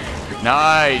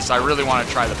 Nice. I really want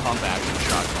to try the pump action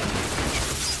shotgun.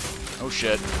 Oh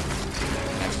shit.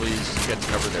 Please get to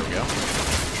cover. There we go.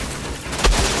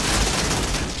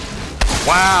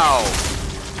 Wow.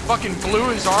 Fucking blew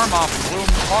his arm off and blew him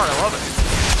apart. I love it.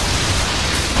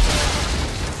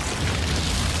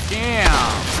 Damn.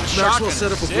 Maxwell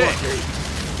set up a blockade.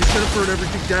 He's gonna burn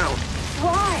everything down.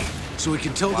 Why? So he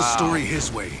can tell the story his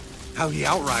way. How the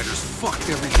Outriders fucked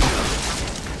everything up.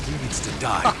 He needs to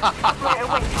die. Wait.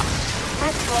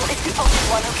 Maxwell is the only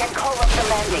one who can call off the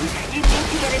landing. You need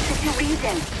to get into the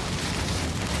region.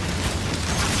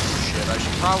 Shit, I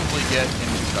should probably get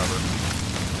into cover.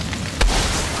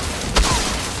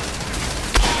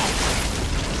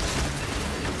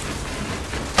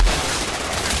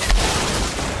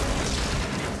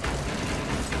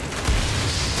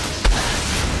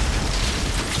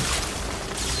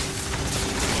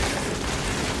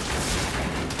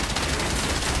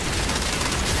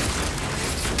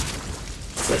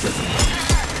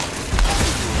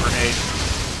 Grenade.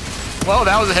 Well,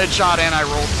 that was a headshot and I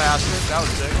rolled past it. That was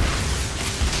sick.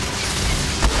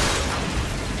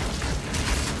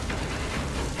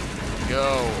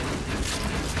 Go.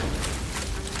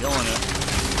 Killing it.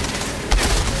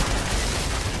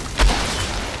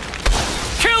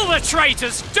 Kill the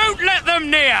traitors! Don't let them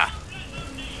near!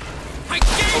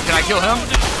 Oh, can I kill him?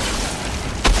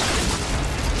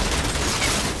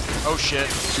 Oh shit.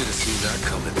 Should have seen that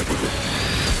coming.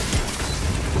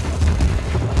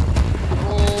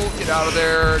 Roll, get out of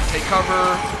there, take cover.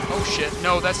 Oh shit,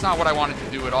 no, that's not what I wanted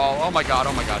to do at all. Oh my god,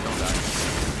 don't die.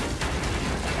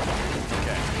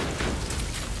 Okay.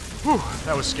 Whew,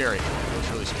 that was scary. That was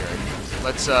really scary.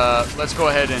 Let's go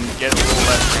ahead and get a little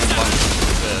less rambunctious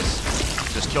with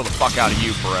this. Just kill the fuck out of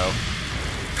you, bro.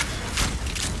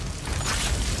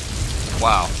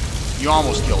 Wow. You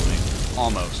almost killed me.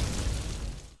 Almost.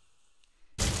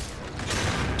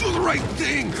 Do the right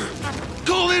thing!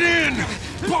 Call it in!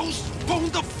 Postpone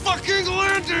the fucking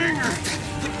landing!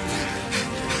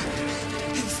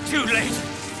 It's too late.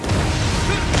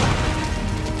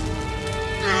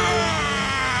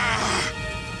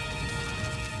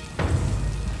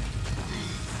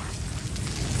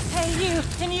 Hey, you!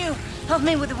 And you! Help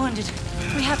me with the wounded.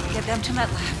 We have to get them to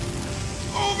MedLab.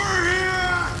 Over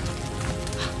here!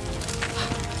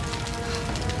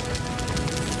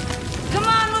 Come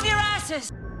on, move your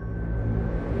asses!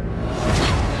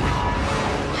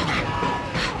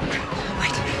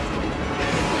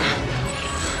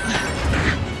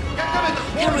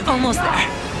 We're almost there.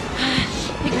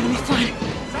 You're gonna be fine.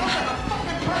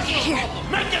 Here.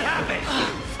 Make it happen!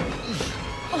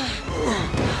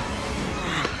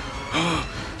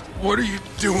 What are you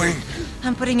doing?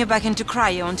 I'm putting you back into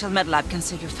cryo until MedLab can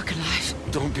save your fucking life.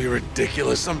 Don't be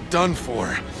ridiculous. I'm done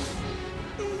for.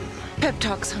 Pep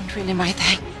talks aren't really my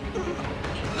thing.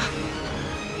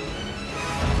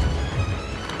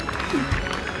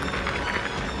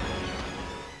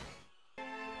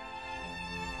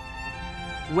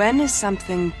 When is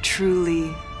something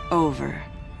truly over?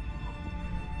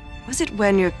 Was it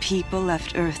when your people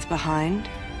left Earth behind?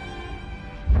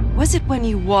 Was it when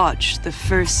you watched the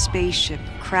first spaceship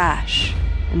crash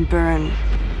and burn?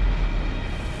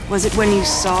 Was it when you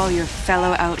saw your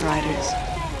fellow Outriders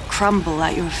crumble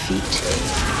at your feet?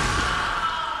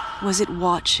 Was it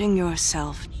watching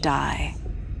yourself die?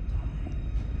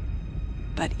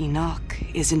 But Enoch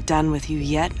isn't done with you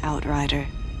yet, Outrider.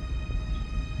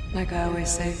 Like I always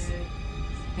say,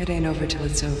 it ain't over till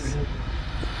it's over.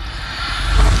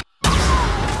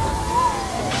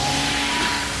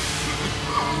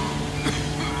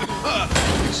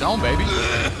 Zone, baby.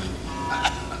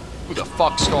 Who the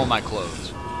fuck stole my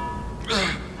clothes?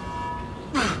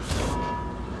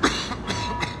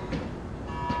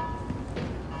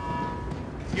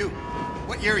 You,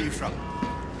 what year are you from?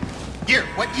 Year,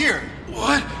 what year?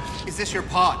 What? Is this your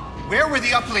pod? Where were the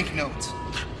uplink nodes?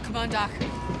 Come on, Doc.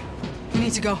 We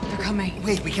need to go. They're coming.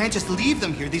 Wait, we can't just leave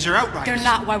them here. These are Outriders. They're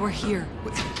not why we're here.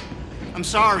 I'm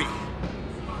sorry.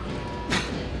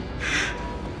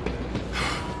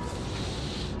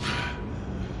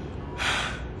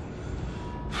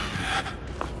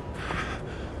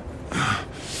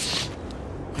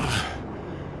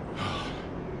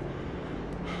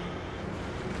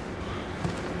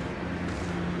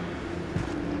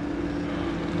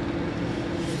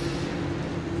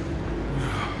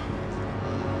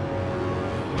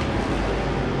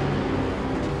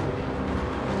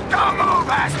 Don't move,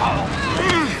 asshole!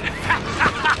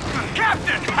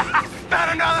 Captain!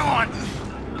 Not another one!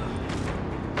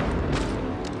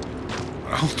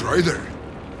 Outrider.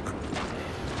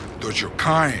 Thought your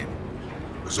kind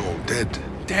was all dead.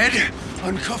 Dead?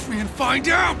 Uncuff me and find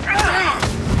out!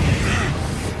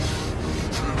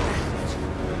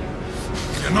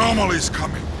 The anomaly's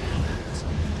coming.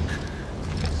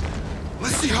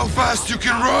 Let's see how fast you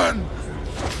can run.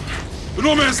 The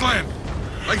no man's land,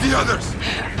 like the others.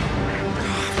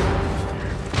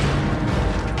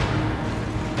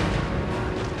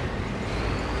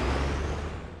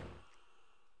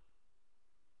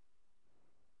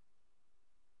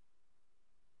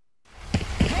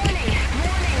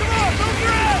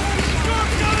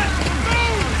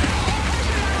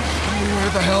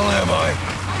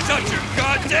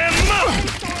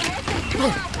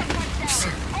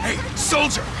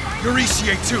 You're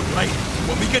ECA too, right?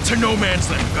 When we get to no man's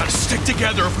land, we gotta stick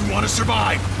together if we want to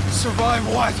survive. Survive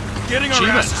what? Getting our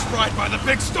asses fried by the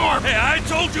big storm! Hey, I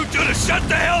told you two to shut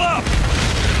the hell up!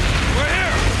 We're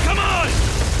here! Come on!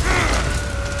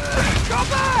 Go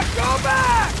back! Go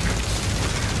back!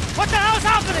 What the hell's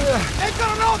happening? They've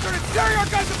got an alternate tearing our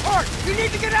guys apart! You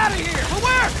need to get out of here! But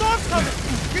where? Storm's coming!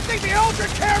 You think the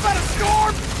alternate care about a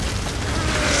storm?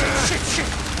 Shit!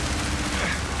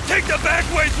 Take the back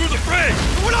way through the bridge!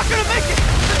 We're not gonna make it!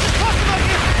 There's a customer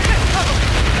here!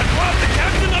 And Rob, the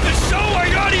captain of the show, are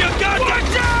you out of your goddamn...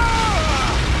 Watch out!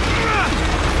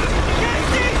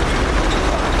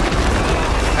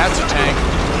 That's a tank.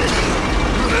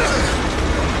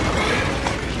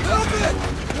 Help it!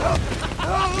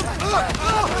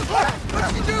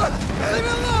 What's he doing? Leave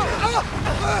it alone!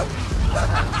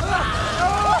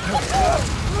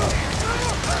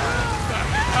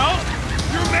 Hell?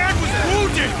 Your man was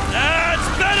wounded! That's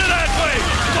better that way!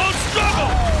 Don't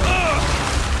struggle!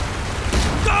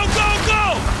 Go, go, go!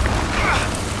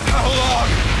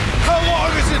 How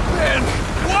long has it been?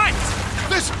 What?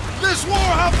 This war,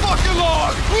 how fucking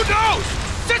long? Who knows?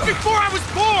 Since before I was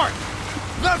born!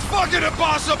 That's fucking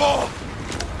impossible!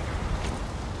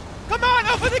 Come on,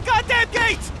 open the goddamn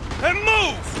gate! And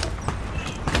move!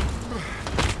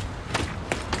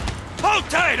 Hold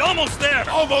tight, almost there!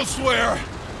 Almost where?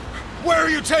 Where are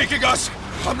you taking us?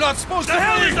 I'm not supposed to be... The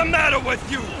hell is the matter with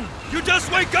you? You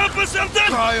just wake up or something?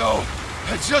 Cryo,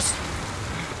 I just...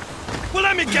 Well,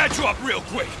 let me catch you up real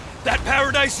quick. That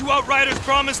paradise you Outriders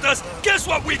promised us, guess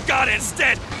what we've got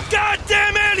instead?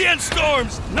 Goddamn alien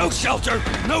storms! No shelter,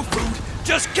 no food,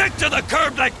 just kicked to the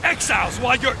curb like exiles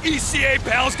while your ECA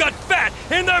pals got fat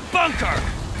in their bunker!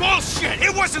 Bullshit!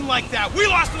 It wasn't like that! We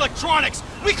lost electronics!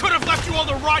 We could have left you all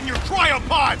to rot in your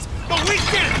cryopods! But we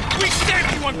didn't! We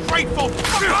saved you, ungrateful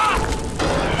fucker!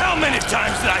 How many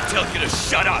times did I tell you to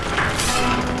shut up?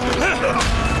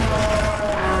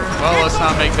 Well, let's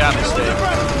not make that mistake.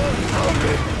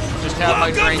 Just have my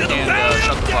drink and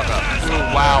shut the fuck up.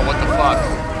 Ooh, wow, what the fuck?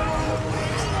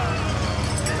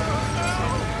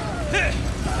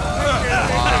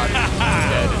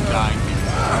 Dead and dying people.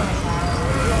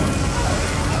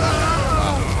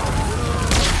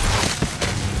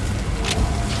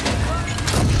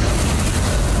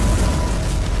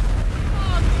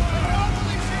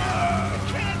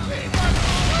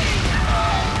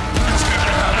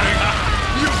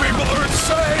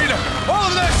 Insane! All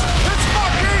of this! It's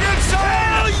fucking insane!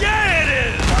 Hell yeah, it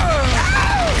is!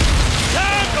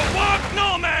 Time to walk no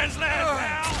man's land,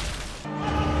 pal!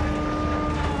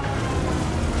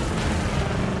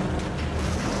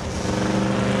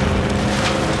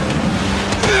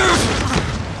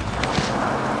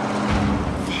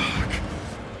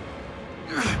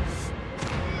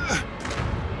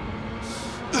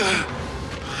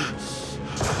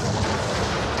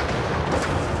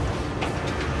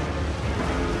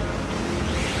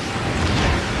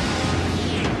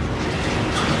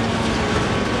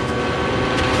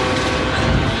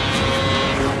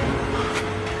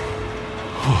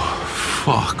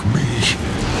 Fuck me.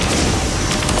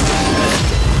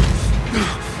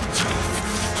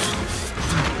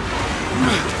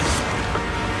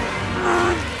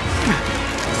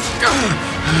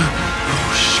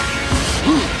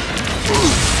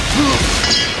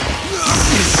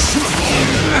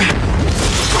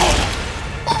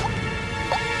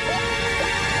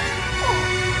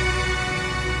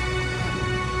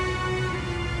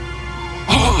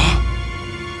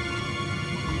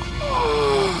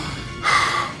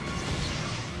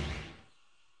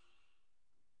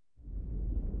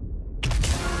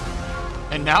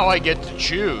 And now I get to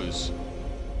choose.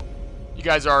 You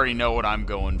guys already know what I'm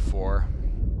going for.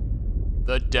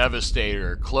 The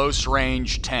Devastator, close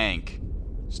range tank.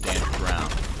 Stand your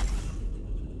ground.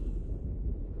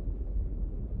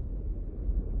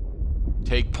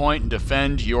 Take point and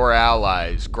defend your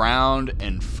allies, ground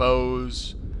and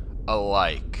foes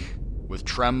alike, with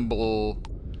tremble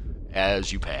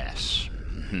as you pass.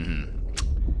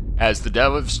 As the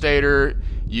Devastator,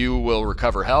 you will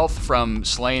recover health from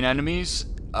slain enemies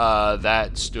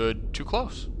that stood too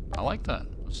close. I like that.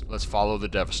 Let's follow the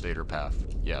Devastator path.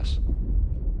 Yes.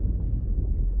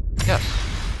 Yes.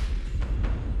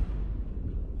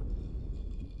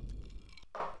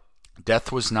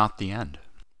 Death was not the end.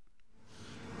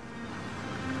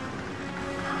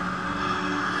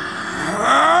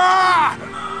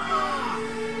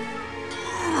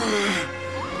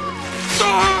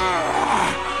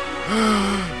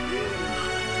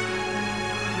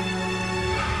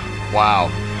 Wow.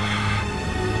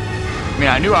 I mean,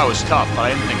 I knew I was tough, but I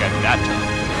didn't think I'd be that tough.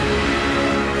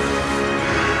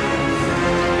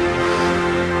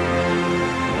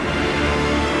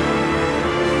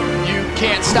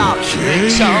 can't stop the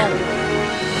Nicksown.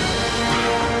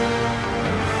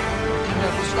 You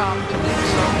never stop the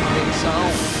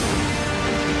Nicksown.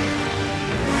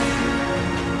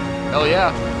 Hell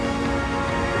yeah.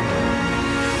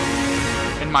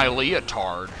 In my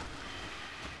leotard.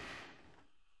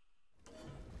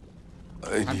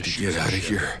 I need to get out of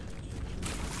here.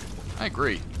 I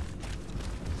agree.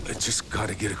 I just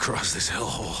gotta get across this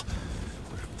hellhole.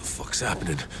 Whatever the fuck's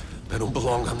happening, I don't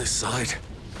belong on this side.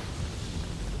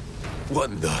 What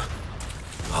in the...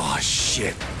 Oh,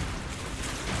 shit.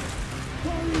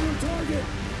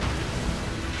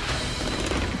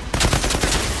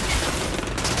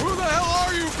 Who the hell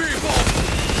are you people?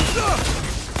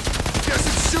 Guess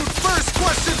it's shoot first,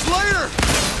 questions later!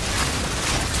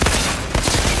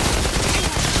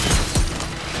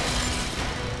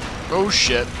 Oh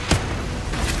shit.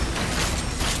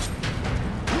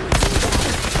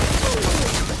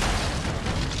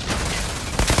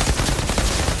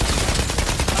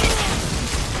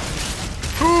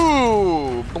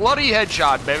 Ooh, bloody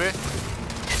headshot, baby. You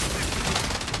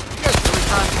guys really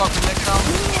trying to fuck with Nicksown?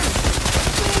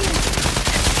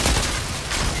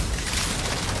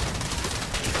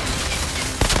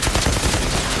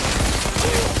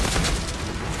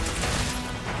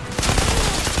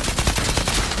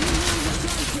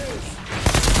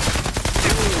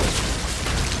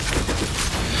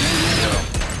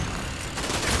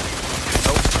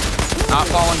 Not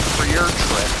falling for your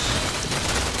tricks.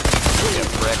 You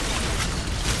prick.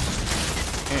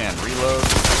 And reload.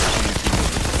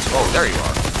 Oh, there you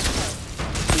are.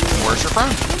 Where's your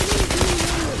friend?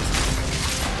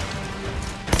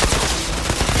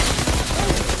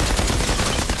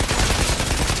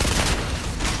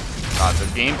 God, the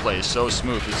gameplay is so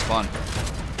smooth. It's fun.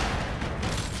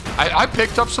 I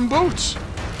picked up some boots.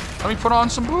 Let me put on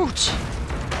some boots.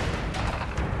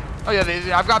 Oh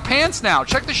yeah, I've got pants now.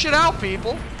 Check this shit out,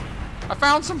 people. I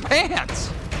found some pants.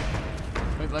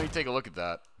 Let me take a look at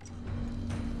that.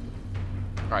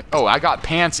 All right. Oh, I got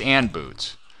pants and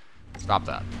boots. Stop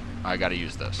that. I gotta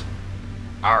use this.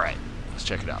 All right, let's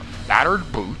check it out. Battered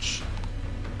boots,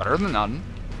 better than none,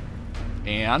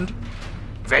 and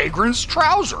Vagrant's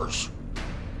trousers,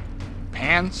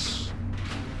 pants,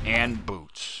 and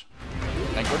boots.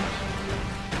 Thank goodness.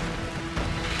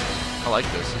 I like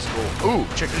this. It's cool. Ooh,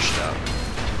 check this shit out.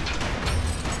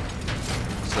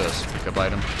 What's this? Pickup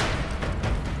item.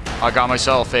 I got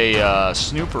myself a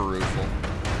snooper rifle.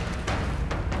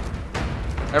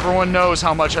 Everyone knows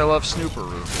how much I love snooper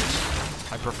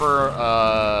rifles. I prefer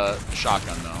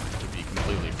shotgun though, to be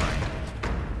completely frank.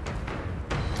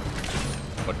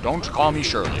 But don't call me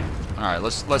Shirley. All right,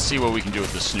 let's see what we can do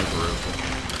with this snooper rifle.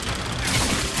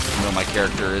 Even though my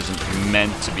character isn't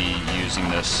meant to be using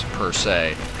this per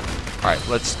se. Alright,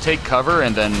 let's take cover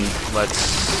and then let's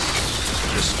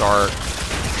just start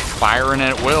firing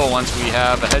at will once we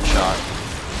have a headshot.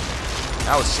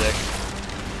 That was sick.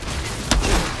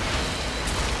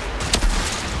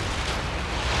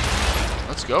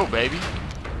 Let's go, baby.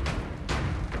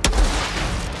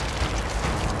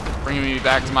 Bringing me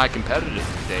back to my competitive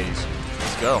days.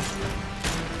 Let's go.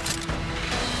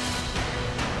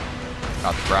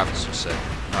 God, the graphics are sick.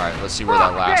 Alright, let's see where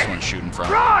that last one's shooting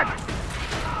from. Run!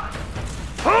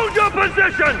 Hold your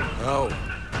position! How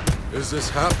is this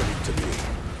happening to me?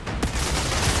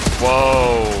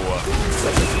 Whoa.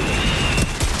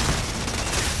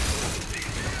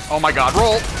 Oh my god,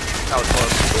 roll! That was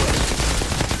close.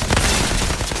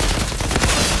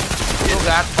 Kill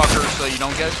that fucker so you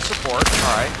don't get support.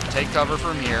 Alright, take cover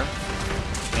from here.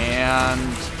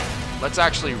 And let's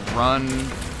actually run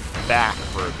back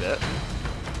for a bit.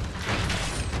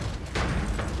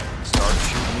 Start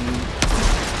shooting.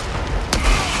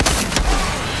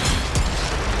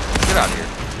 Get out of here.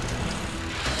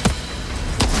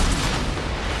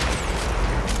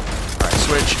 Alright,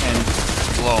 switch and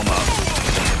blow him up.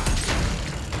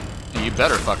 And you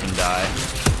better fucking die.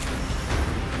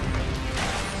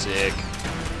 Sick.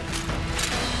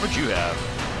 What'd you have?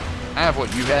 I have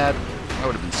what you had. That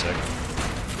would have been sick.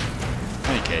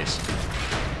 In any case,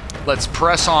 let's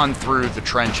press on through the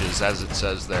trenches as it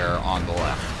says there on the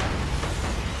left.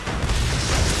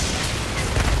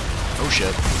 Oh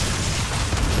shit.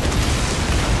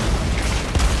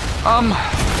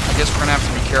 I guess we're gonna have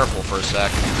to be careful for a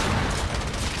sec.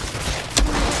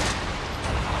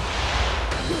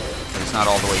 He's not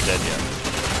all the way dead yet.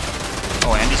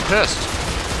 Oh, Andy's pissed.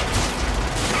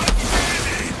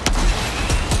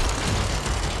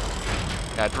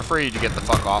 Yeah, I'd prefer you to get the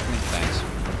fuck off me. Thanks.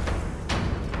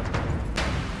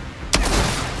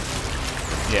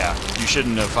 Yeah, you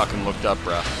shouldn't have fucking looked up,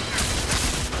 bruh.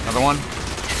 Another one?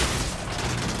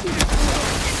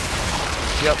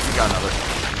 Yep, we got another.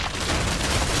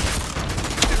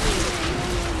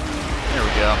 There we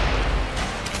go.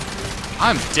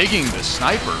 I'm digging the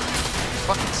sniper. It's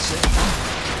fucking sick.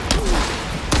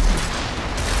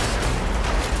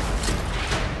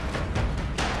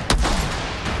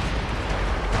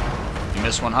 You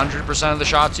miss 100% of the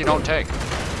shots you don't take.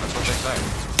 That's what they say.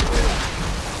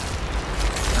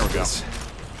 There we go.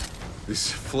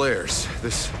 These flares,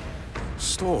 this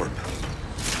storm.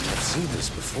 I've seen this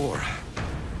before.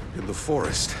 In the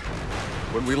forest.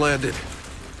 When we landed.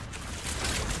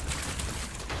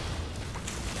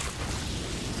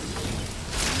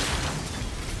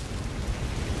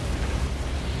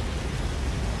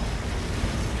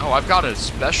 Oh, I've got a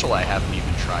special I haven't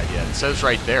even tried yet. It says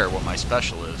right there what my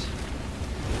special is.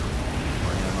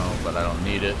 More ammo, but I don't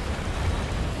need it.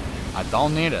 I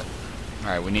don't need it.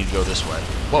 Alright, we need to go this way.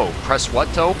 Whoa, press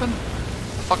what to open?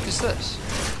 The fuck is this?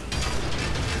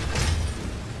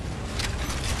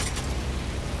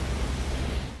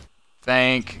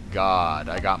 Thank God.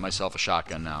 I got myself a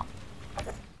shotgun now.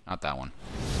 Not that one.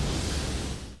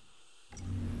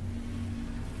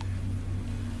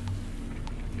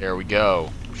 There we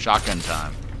go. Shotgun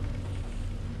time.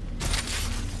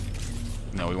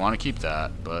 No, we want to keep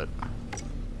that, but...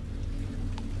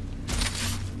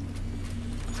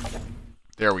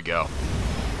 There we go.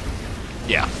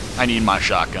 Yeah, I need my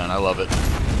shotgun. I love it.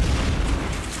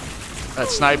 That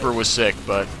sniper was sick,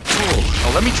 but...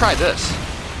 Oh, let me try this.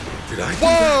 Did I do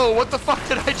Whoa! that? What the fuck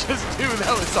did I just do?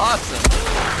 That was awesome.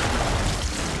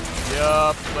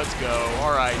 Yup, let's go.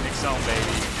 Alright, Nicksown,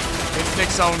 baby. It's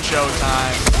Nicksown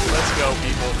showtime. Let's go,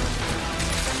 people.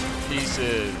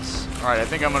 Pieces. Alright, I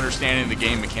think I'm understanding the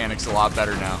game mechanics a lot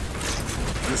better now.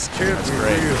 This can't That's be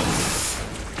great. real.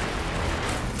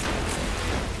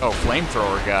 Oh,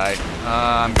 flamethrower guy.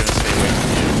 I'm gonna stay away from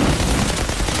you.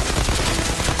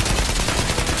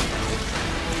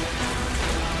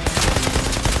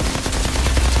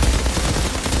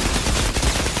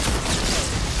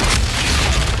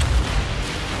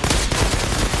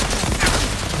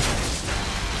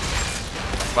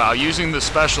 Wow, using the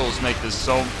specials make this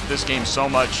game so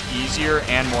much easier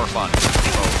and more fun.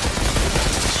 Oh.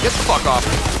 Get the fuck off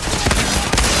me.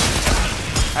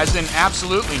 As in,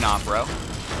 absolutely not, bro.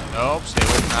 Nope, stay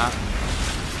away from that.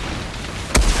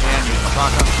 And use my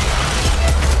shotgun.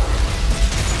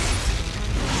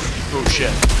 Oh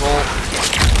shit. Roll.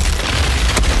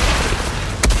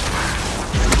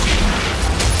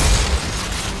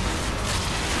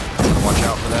 Watch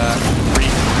out for that.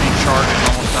 Recharge is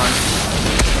almost done.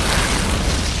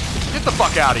 Get the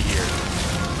fuck out of here.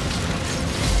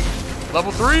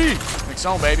 Level 3!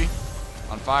 Nicksown, baby.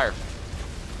 On fire.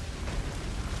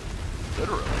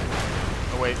 Literally.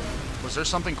 Oh wait, was there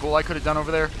something cool I could have done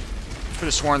over there? Could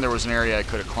have sworn there was an area I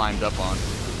could have climbed up on.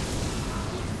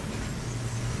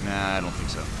 Nah, I don't think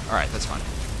so. Alright, that's fine.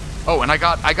 Oh, and I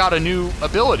got a new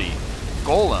ability.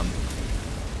 Golem.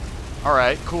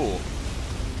 Alright, cool.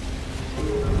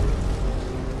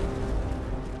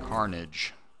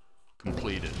 Carnage.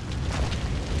 Completed.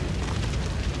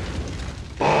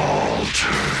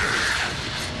 Altered.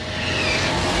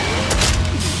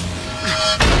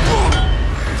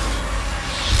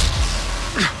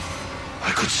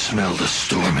 I could smell the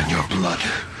storm in your blood,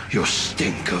 your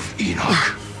stink of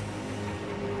Enoch.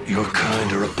 Your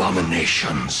kind are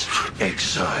abominations,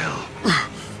 exile.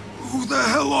 Who the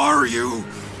hell are you?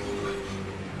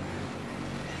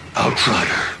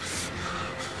 Outrider.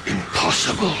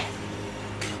 Impossible.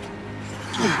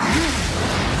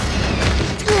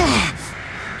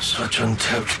 Such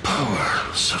untapped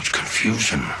power, such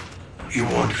confusion. You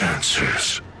want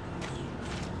answers.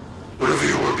 Whatever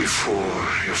you were before,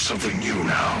 you're something new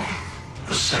now.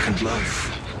 A second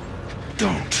life.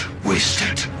 Don't waste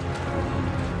it.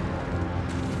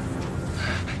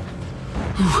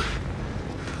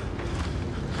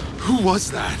 Who was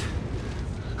that?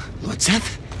 Lord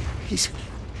Seth? He's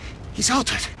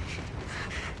altered.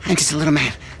 And he's a little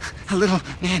man. A little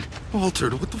man.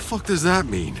 Altered? What the fuck does that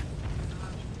mean?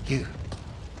 You.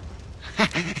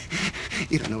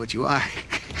 You don't know what you are.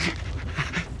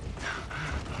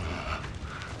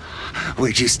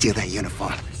 Where'd you steal that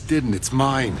uniform? Didn't, it's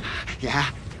mine. Yeah?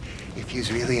 If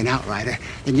you's really an outrider,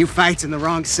 then you fights on the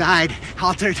wrong side,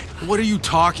 Altered. What are you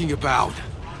talking about?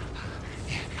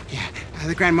 Yeah,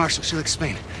 the Grand Marshal, she'll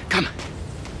explain. Come.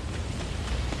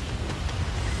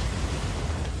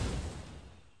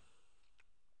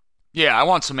 Yeah, I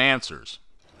want some answers.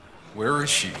 Where is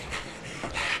she?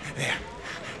 There.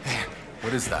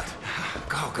 What is that?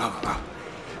 Go.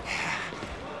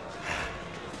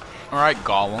 Alright,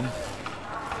 Gollum.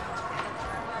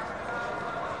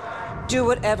 Do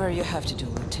whatever you have to do,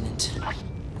 Lieutenant.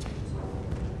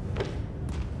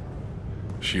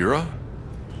 Shira?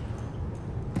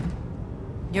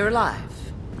 You're alive.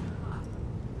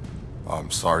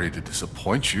 I'm sorry to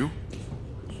disappoint you.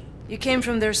 You came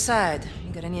from their side.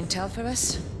 You got any intel for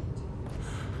us?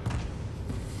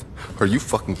 Are you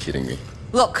fucking kidding me?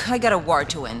 Look, I got a war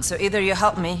to win, so either you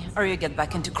help me, or you get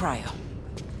back into cryo.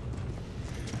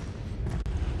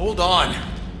 Hold on.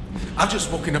 I've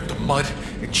just woken up to mud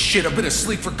and shit. I've been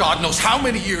asleep for God knows how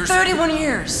many years. 31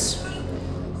 years!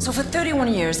 So for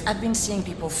 31 years, I've been seeing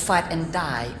people fight and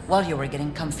die while you were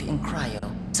getting comfy in cryo.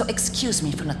 So excuse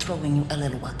me for not throwing you a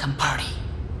little welcome party.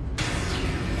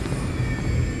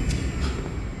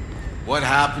 What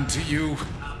happened to you?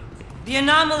 The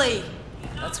anomaly!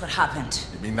 That's what happened.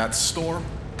 You mean that storm?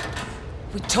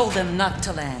 We told them not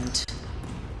to land.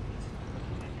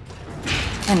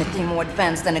 Anything more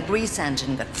advanced than a grease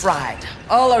engine got fried.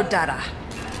 All our data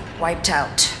wiped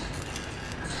out.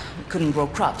 We couldn't grow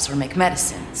crops or make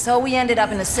medicine, so we ended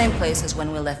up in the same place as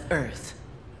when we left Earth.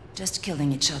 Just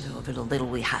killing each other over the little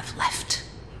we have left.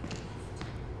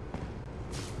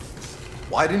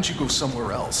 Why didn't you go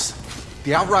somewhere else?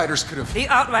 The Outriders could have... The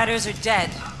Outriders are dead.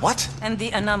 What? And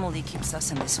the anomaly keeps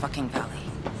us in this fucking valley.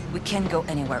 We can't go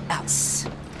anywhere else.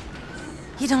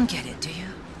 You don't get it, do you?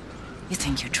 You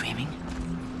think you're dreaming?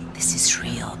 This is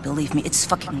real. Believe me, it's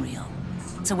fucking real.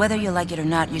 So whether you like it or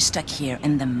not, you're stuck here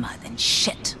in the mud and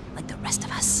shit like the rest of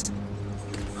us.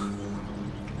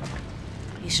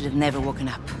 You should have never woken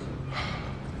up.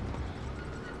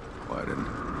 Why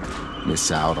didn't miss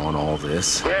out on all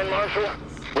this? Grand Marshal,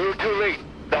 we were too late.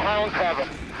 The Hounds have him.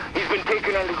 He's been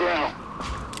taken underground.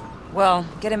 Well,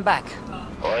 get him back.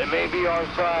 Well, it may be our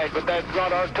side, but that's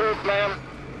not our turf, ma'am.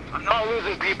 I'm not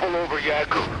losing people over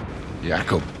Jakub.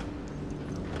 Jakub?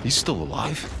 He's still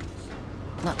alive?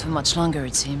 Not too much longer,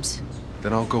 it seems.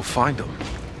 Then I'll go find him.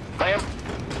 Ma'am?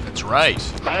 That's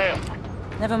right. Ma'am.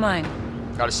 Never mind.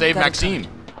 Gotta save Maxime. The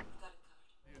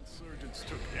insurgents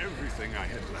took everything I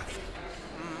had left.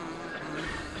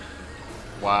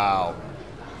 Wow.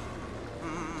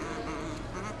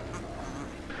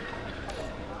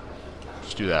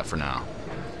 Let's do that for now.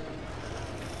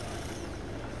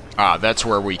 Ah, that's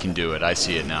where we can do it. I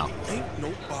see it now.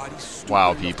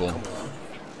 Wow, people.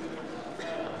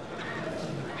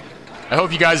 I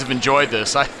hope you guys have enjoyed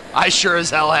this. I sure as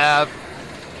hell have.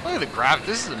 Look at the graphic.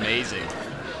 This is amazing.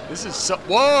 This is so...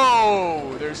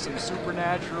 Whoa! There's some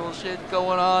supernatural shit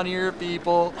going on here,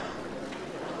 people.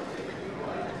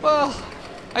 Well,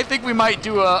 I think we might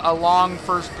do a long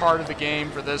first part of the game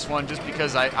for this one just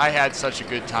because I had such a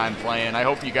good time playing. I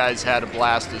hope you guys had a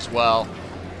blast as well.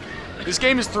 This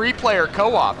game is 3-player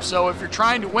co-op, so if you're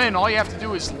trying to win, all you have to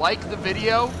do is like the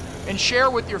video and share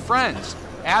with your friends.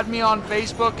 Add me on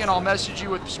Facebook and I'll message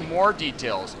you with some more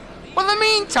details. But in the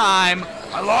meantime,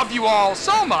 I love you all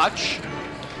so much,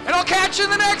 and I'll catch you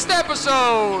in the next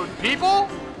episode, people!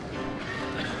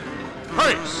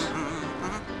 Peace!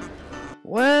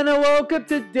 When I woke up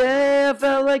today, I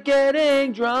felt like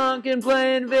getting drunk and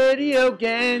playing video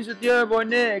games with your boy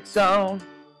Nicksown.